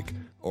that you like.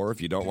 Or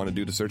if you don't want to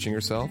do the searching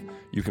yourself,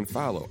 you can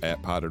follow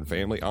 @Podern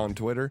Family on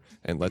Twitter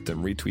and let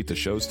them retweet the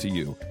shows to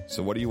you.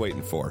 So what are you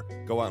waiting for?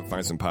 Go out and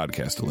find some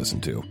podcasts to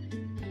listen to.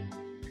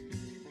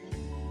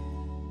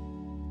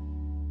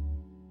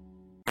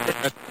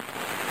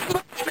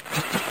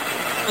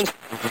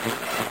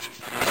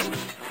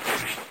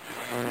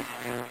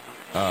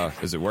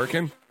 Is it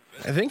working?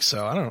 I think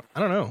so. I don't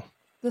know.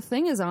 The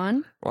thing is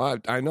on. Well,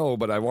 I know,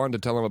 but I wanted to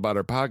tell him about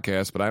our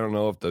podcast, but I don't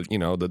know if the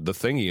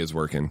thingy is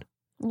working.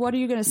 What are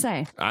you going to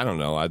say? I don't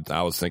know.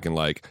 I was thinking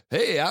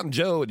hey, I'm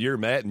Joe and you're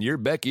Matt and you're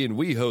Becky and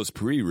we host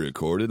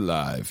Pre-Recorded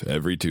Live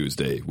every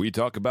Tuesday. We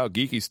talk about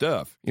geeky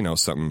stuff.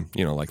 Something,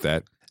 like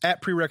that.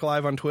 @PreRec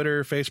Live on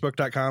Twitter,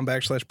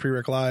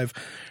 Facebook.com/PreRec Live,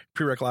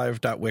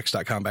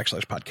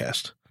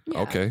 PreRecLive.wix.com/podcast.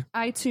 Yeah. Okay.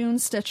 iTunes,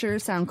 Stitcher,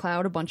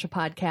 SoundCloud, a bunch of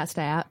podcast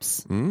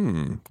apps.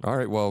 All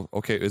right. Well,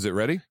 okay. Is it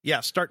ready?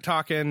 Yeah. Start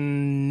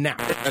talking now.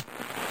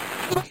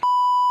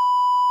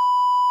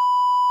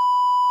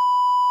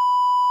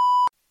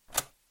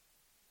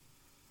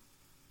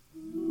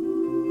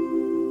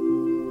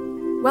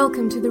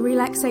 Welcome to the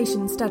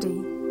Relaxation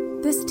Study.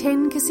 This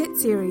 10-cassette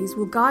series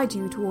will guide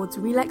you towards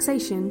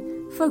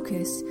relaxation,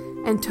 focus,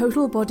 and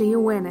total body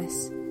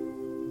awareness.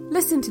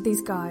 Listen to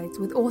these guides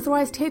with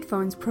authorized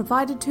headphones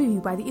provided to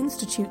you by the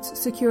Institute's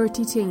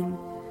security team.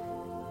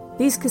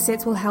 These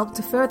cassettes will help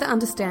to further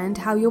understand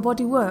how your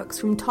body works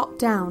from top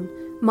down,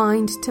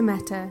 mind to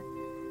matter.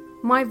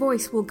 My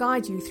voice will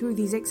guide you through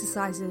these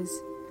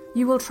exercises.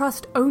 You will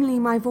trust only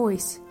my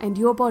voice and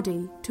your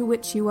body to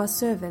which you are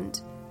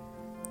servant.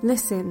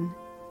 Listen.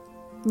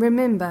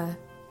 Remember.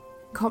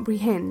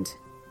 Comprehend.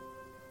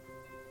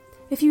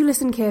 If you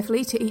listen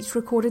carefully to each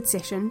recorded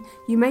session,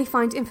 you may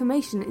find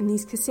information in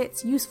these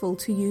cassettes useful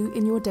to you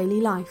in your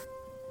daily life.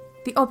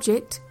 The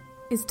object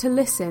is to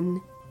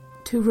listen,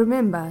 to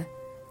remember,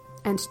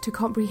 and to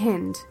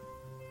comprehend.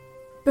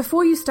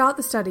 Before you start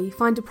the study,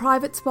 find a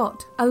private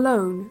spot,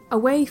 alone,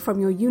 away from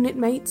your unit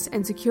mates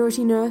and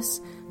security nurse,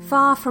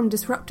 far from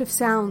disruptive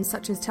sounds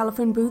such as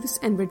telephone booths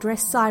and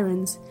redress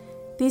sirens.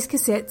 These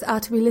cassettes are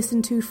to be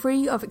listened to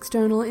free of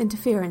external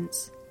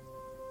interference.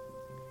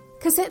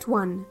 Cassette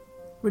 1.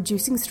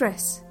 Reducing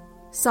Stress.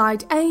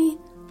 Side A.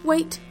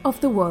 Weight of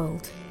the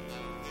World.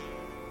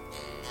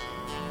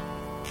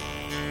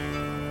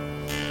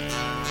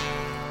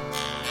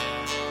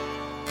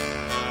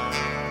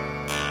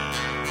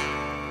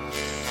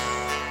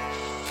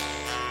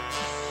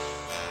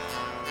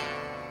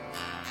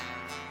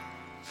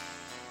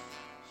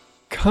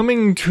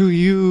 Coming to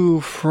you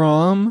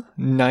from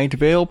Night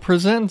Vale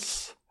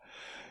Presents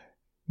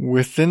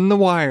Within the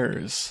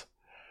Wires,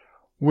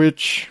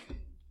 which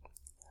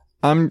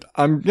I'm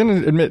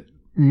gonna admit,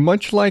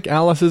 much like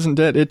Alice Isn't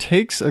Dead, it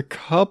takes a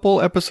couple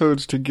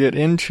episodes to get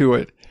into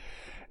it,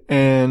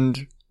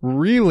 and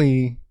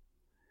really,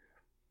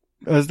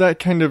 as that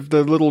kind of,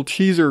 the little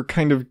teaser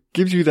kind of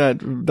gives you that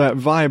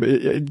vibe,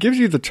 it gives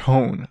you the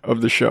tone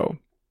of the show.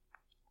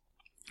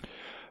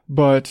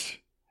 But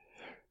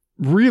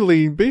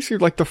really, basically,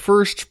 like the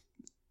first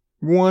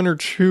one or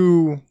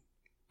two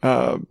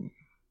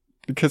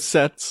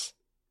cassettes,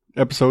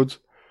 episodes,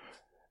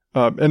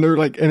 and they're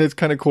like, and it's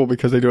kind of cool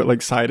because they do it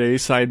like side A,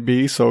 side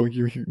B. So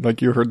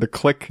you heard the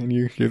click and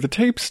you hear the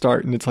tape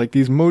start, and it's like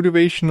these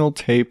motivational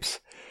tapes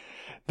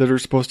that are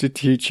supposed to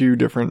teach you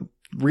different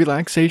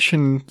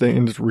relaxation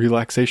things,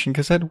 relaxation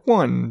cassette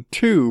 1,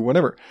 2,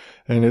 whatever.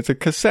 And it's a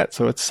cassette,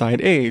 so it's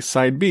side A,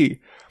 side B.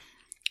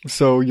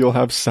 So you'll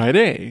have side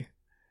A,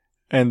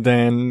 and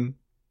then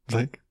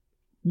like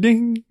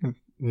ding,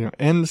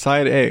 end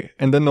side A.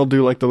 And then they'll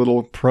do like the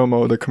little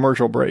promo, the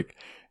commercial break.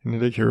 And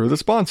they hear the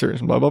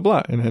sponsors, blah, blah,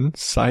 blah. And then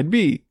side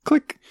B,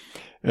 click,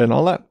 and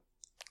all that.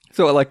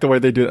 So I like the way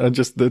they do it.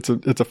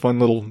 It's a fun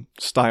little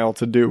style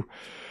to do.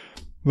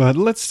 But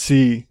let's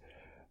see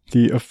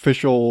the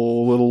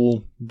official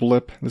little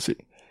blip. Let's see.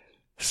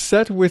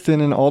 Set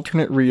within an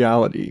alternate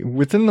reality,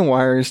 Within the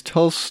Wires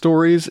tells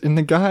stories in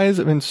the guise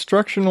of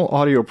instructional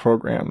audio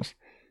programs.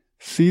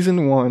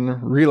 Season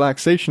 1,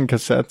 Relaxation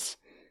Cassettes,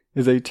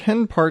 is a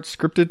 10-part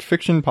scripted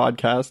fiction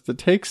podcast that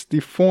takes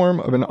the form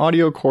of an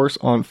audio course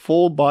on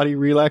full body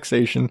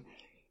relaxation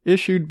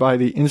issued by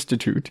the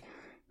Institute,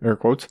 air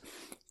quotes,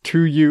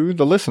 to you,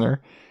 the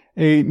listener,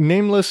 a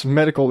nameless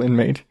medical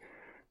inmate.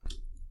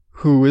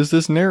 Who is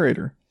this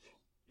narrator?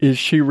 Is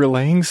she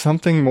relaying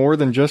something more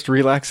than just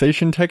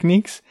relaxation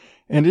techniques?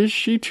 And is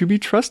she to be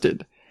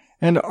trusted?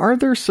 And are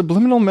there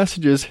subliminal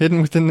messages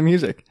hidden within the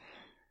music?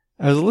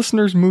 As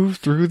listeners move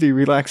through the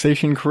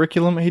relaxation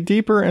curriculum, a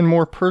deeper and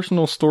more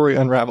personal story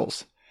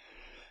unravels.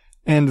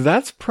 And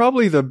that's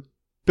probably the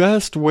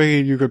best way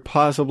you could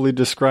possibly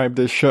describe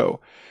this show.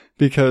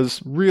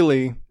 Because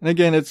really, and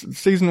again,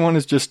 season 1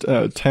 is just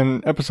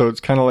 10 episodes,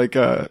 kind of like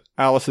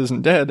Alice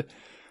Isn't Dead,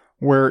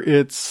 where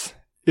it's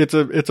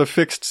a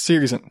fixed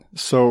season.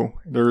 So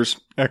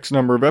there's X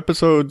number of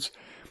episodes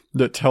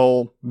that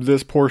tell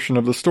this portion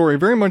of the story,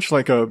 very much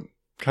like a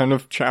kind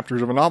of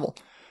chapters of a novel.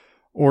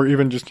 Or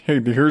even just,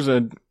 hey, here's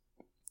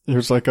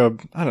like a,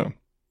 I don't know,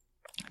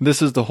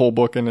 this is the whole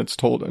book and it's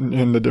told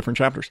in the different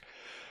chapters.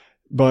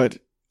 But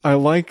I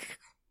like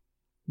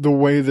the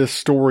way this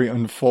story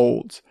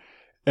unfolds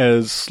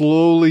as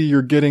slowly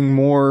you're getting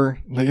more,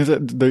 like I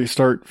said, they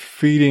start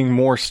feeding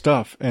more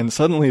stuff, and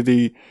suddenly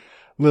the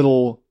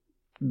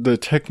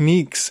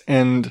techniques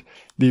and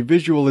the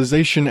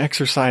visualization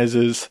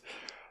exercises,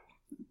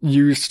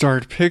 you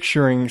start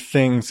picturing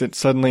things that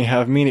suddenly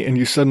have meaning, and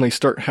you suddenly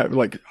start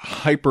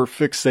hyper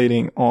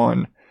fixating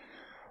on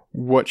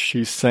what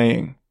she's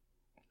saying.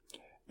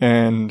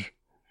 And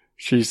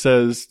she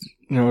says,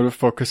 to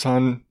focus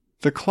on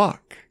the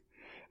clock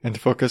and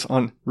to focus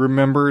on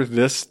remember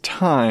this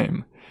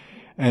time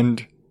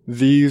and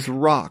these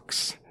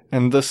rocks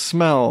and the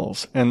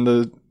smells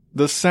and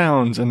the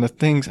sounds and the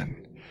things.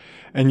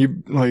 And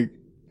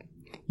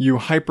you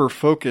hyper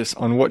focus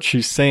on what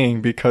she's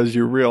saying because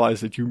you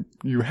realize that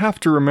you have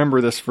to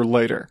remember this for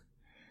later.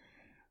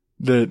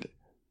 That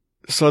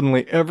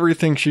suddenly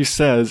everything she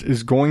says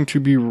is going to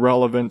be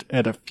relevant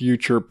at a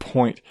future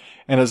point.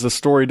 And as the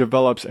story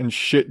develops and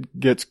shit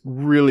gets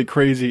really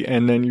crazy,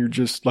 and then you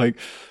just like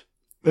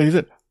I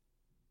said,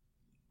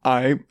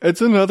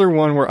 it's another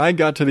one where I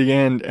got to the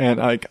end and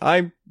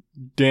I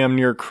damn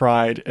near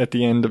cried at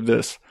the end of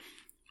this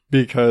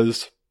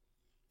because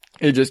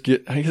I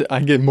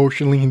get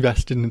emotionally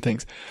invested in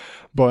things,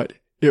 but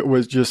it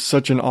was just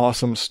such an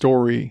awesome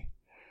story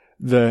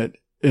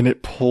and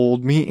it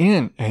pulled me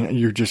in, and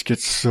you just get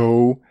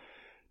so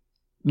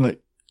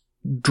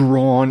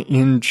drawn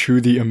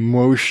into the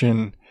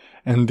emotion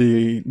and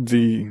the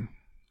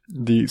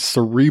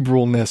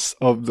cerebralness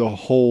of the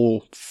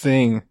whole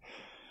thing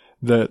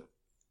that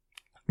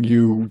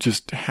you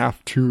just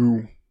have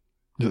to,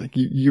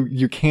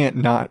 you can't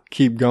not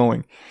keep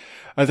going.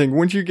 I think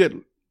once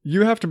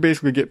you have to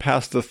basically get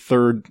past the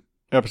third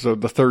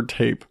episode, the third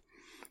tape.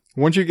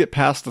 Once you get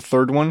past the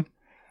third one,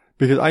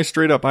 because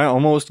I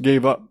almost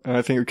gave up. And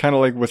I think kind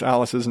of like with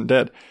Alice Isn't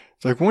Dead.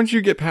 It's like once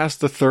you get past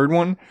the third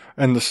one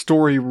and the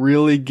story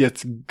really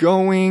gets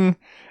going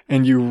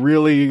and you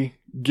really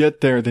get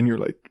there, then you're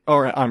like,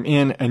 all right, I'm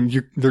in,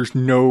 and there's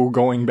no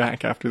going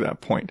back after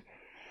that point.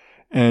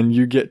 And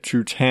you get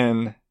to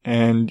 10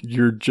 and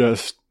you're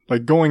just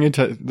like going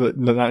into the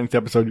 9th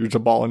episode, you're just a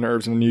ball of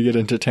nerves, and then you get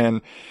into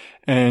 10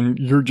 and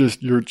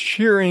you're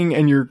cheering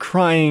and you're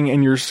crying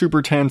and you're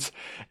super tense,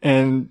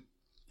 and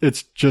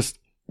it's just,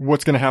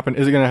 what's going to happen?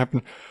 Is it going to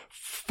happen?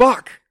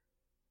 Fuck!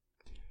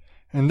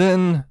 And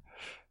then,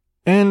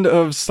 end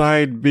of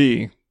side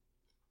B.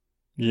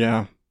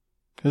 Yeah.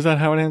 Is that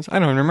how it ends? I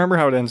don't remember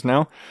how it ends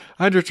now.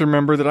 I just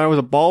remember that I was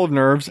a ball of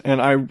nerves,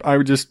 and I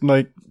was just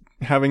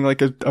having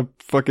a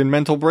fucking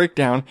mental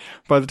breakdown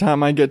by the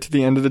time I get to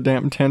the end of the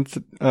damn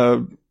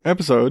 10th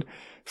episode.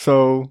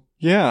 So,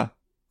 yeah,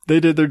 they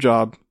did their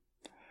job.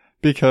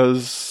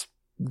 Because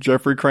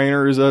Jeffrey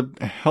Craner is a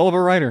hell of a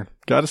writer,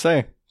 gotta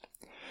say.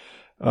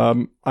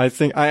 I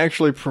think I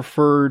actually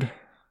preferred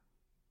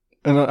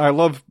and I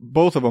love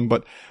both of them,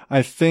 but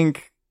I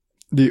think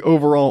the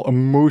overall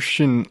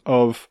emotion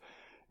of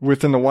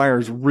Within the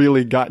Wires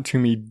really got to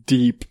me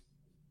deeper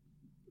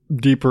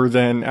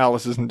than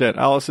Alice Isn't Dead.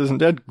 Alice Isn't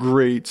Dead,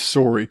 great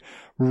story.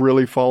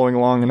 Really following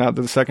along, and now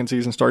that the second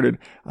season started,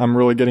 I'm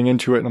really getting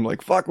into it, and I'm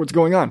like, fuck, what's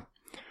going on?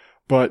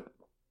 But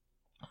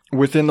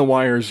Within the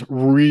Wires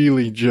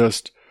really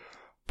just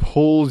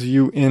pulls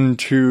you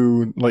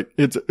into, like,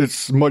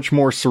 it's much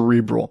more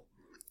cerebral.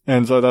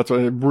 And so that's what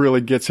it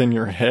really gets in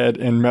your head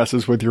and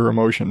messes with your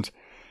emotions.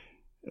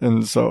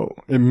 And so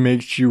it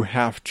makes you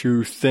have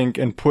to think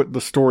and put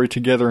the story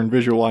together and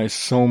visualize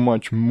so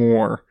much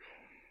more.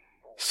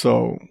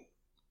 So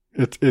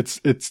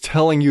it's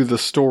telling you the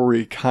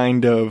story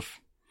kind of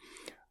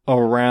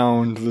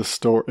around the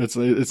story.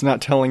 It's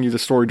not telling you the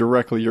story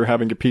directly. You're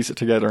having to piece it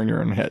together in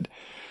your own head.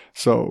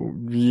 So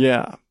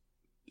yeah,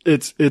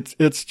 it's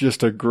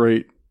just a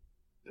great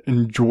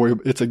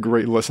enjoyable. It's a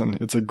great listen.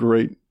 It's a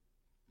great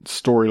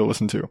story to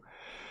listen to.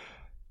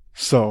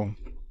 So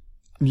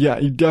yeah,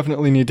 you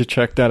definitely need to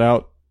check that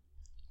out.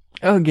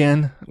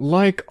 Again,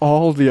 like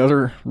all the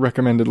other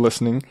recommended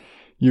listening,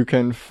 you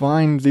can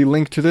find the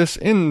link to this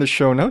in the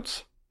show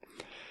notes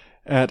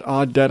at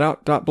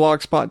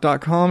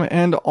odddadout.blogspot.com,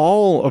 and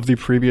all of the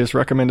previous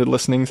recommended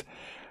listenings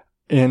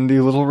in the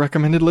little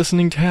recommended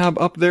listening tab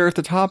up there at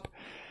the top.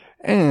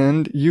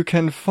 And you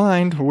can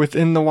find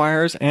Within the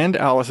Wires and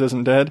Alice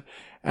Isn't Dead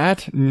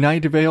at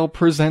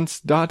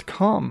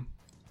nightvalepresents.com.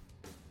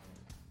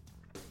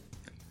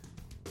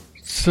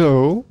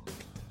 So,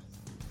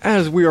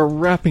 as we are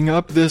wrapping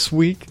up this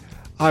week,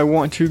 I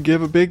want to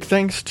give a big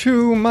thanks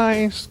to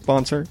my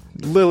sponsor,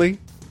 Lily,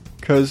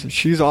 because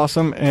she's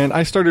awesome, and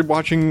I started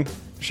watching,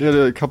 she had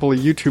a couple of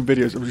YouTube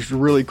videos, which was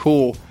really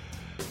cool,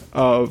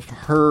 of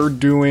her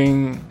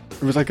doing,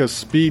 it was like a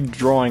speed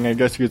drawing, I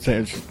guess you could say.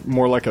 It's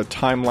more like a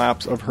time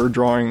lapse of her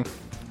drawing.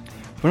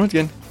 But once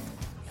again,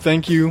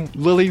 thank you,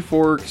 Lily,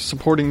 for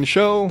supporting the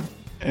show,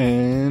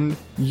 and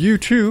you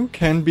too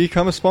can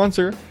become a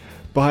sponsor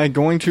by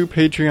going to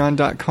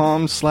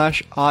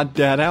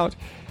patreon.com/odddadout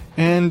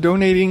and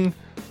donating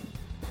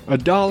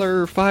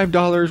 $1,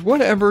 $5,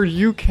 whatever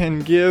you can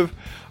give.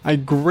 I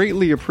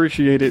greatly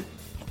appreciate it,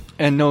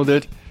 and know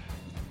that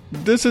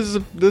this is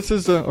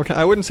okay,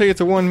 I wouldn't say it's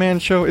a one-man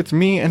show. It's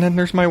me, and then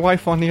there's my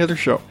wife on the other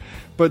show.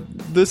 But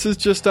this is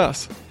just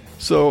us.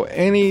 So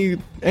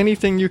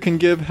anything you can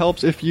give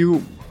helps. If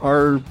you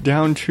are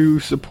down to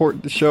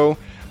support the show,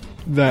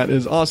 that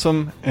is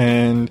awesome,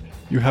 and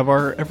you have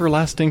our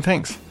everlasting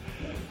thanks.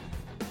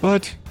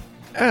 But,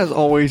 as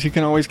always, you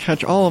can always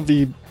catch all of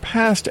the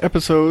past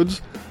episodes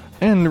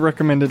and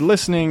recommended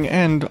listening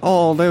and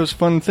all those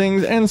fun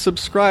things and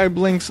subscribe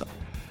links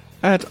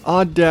at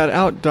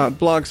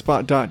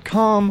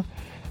odddadout.blogspot.com.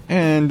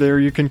 And there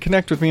you can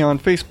connect with me on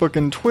Facebook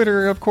and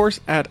Twitter, of course,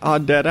 at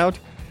odddadout.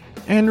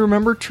 And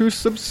remember to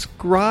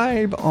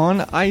subscribe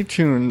on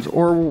iTunes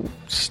or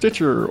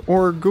Stitcher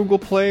or Google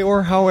Play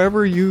or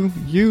however you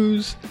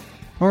use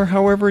or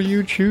however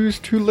you choose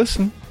to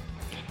listen.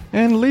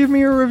 And leave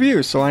me a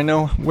review so I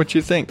know what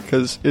you think,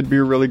 because it'd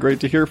be really great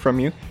to hear from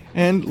you.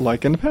 And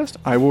like in the past,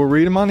 I will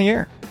read them on the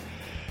air.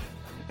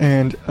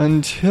 And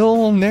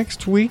until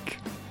next week,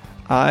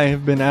 I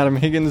have been Adam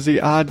Higgins, the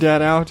Odd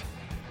Dad Out.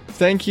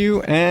 Thank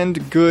you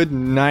and good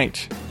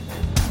night.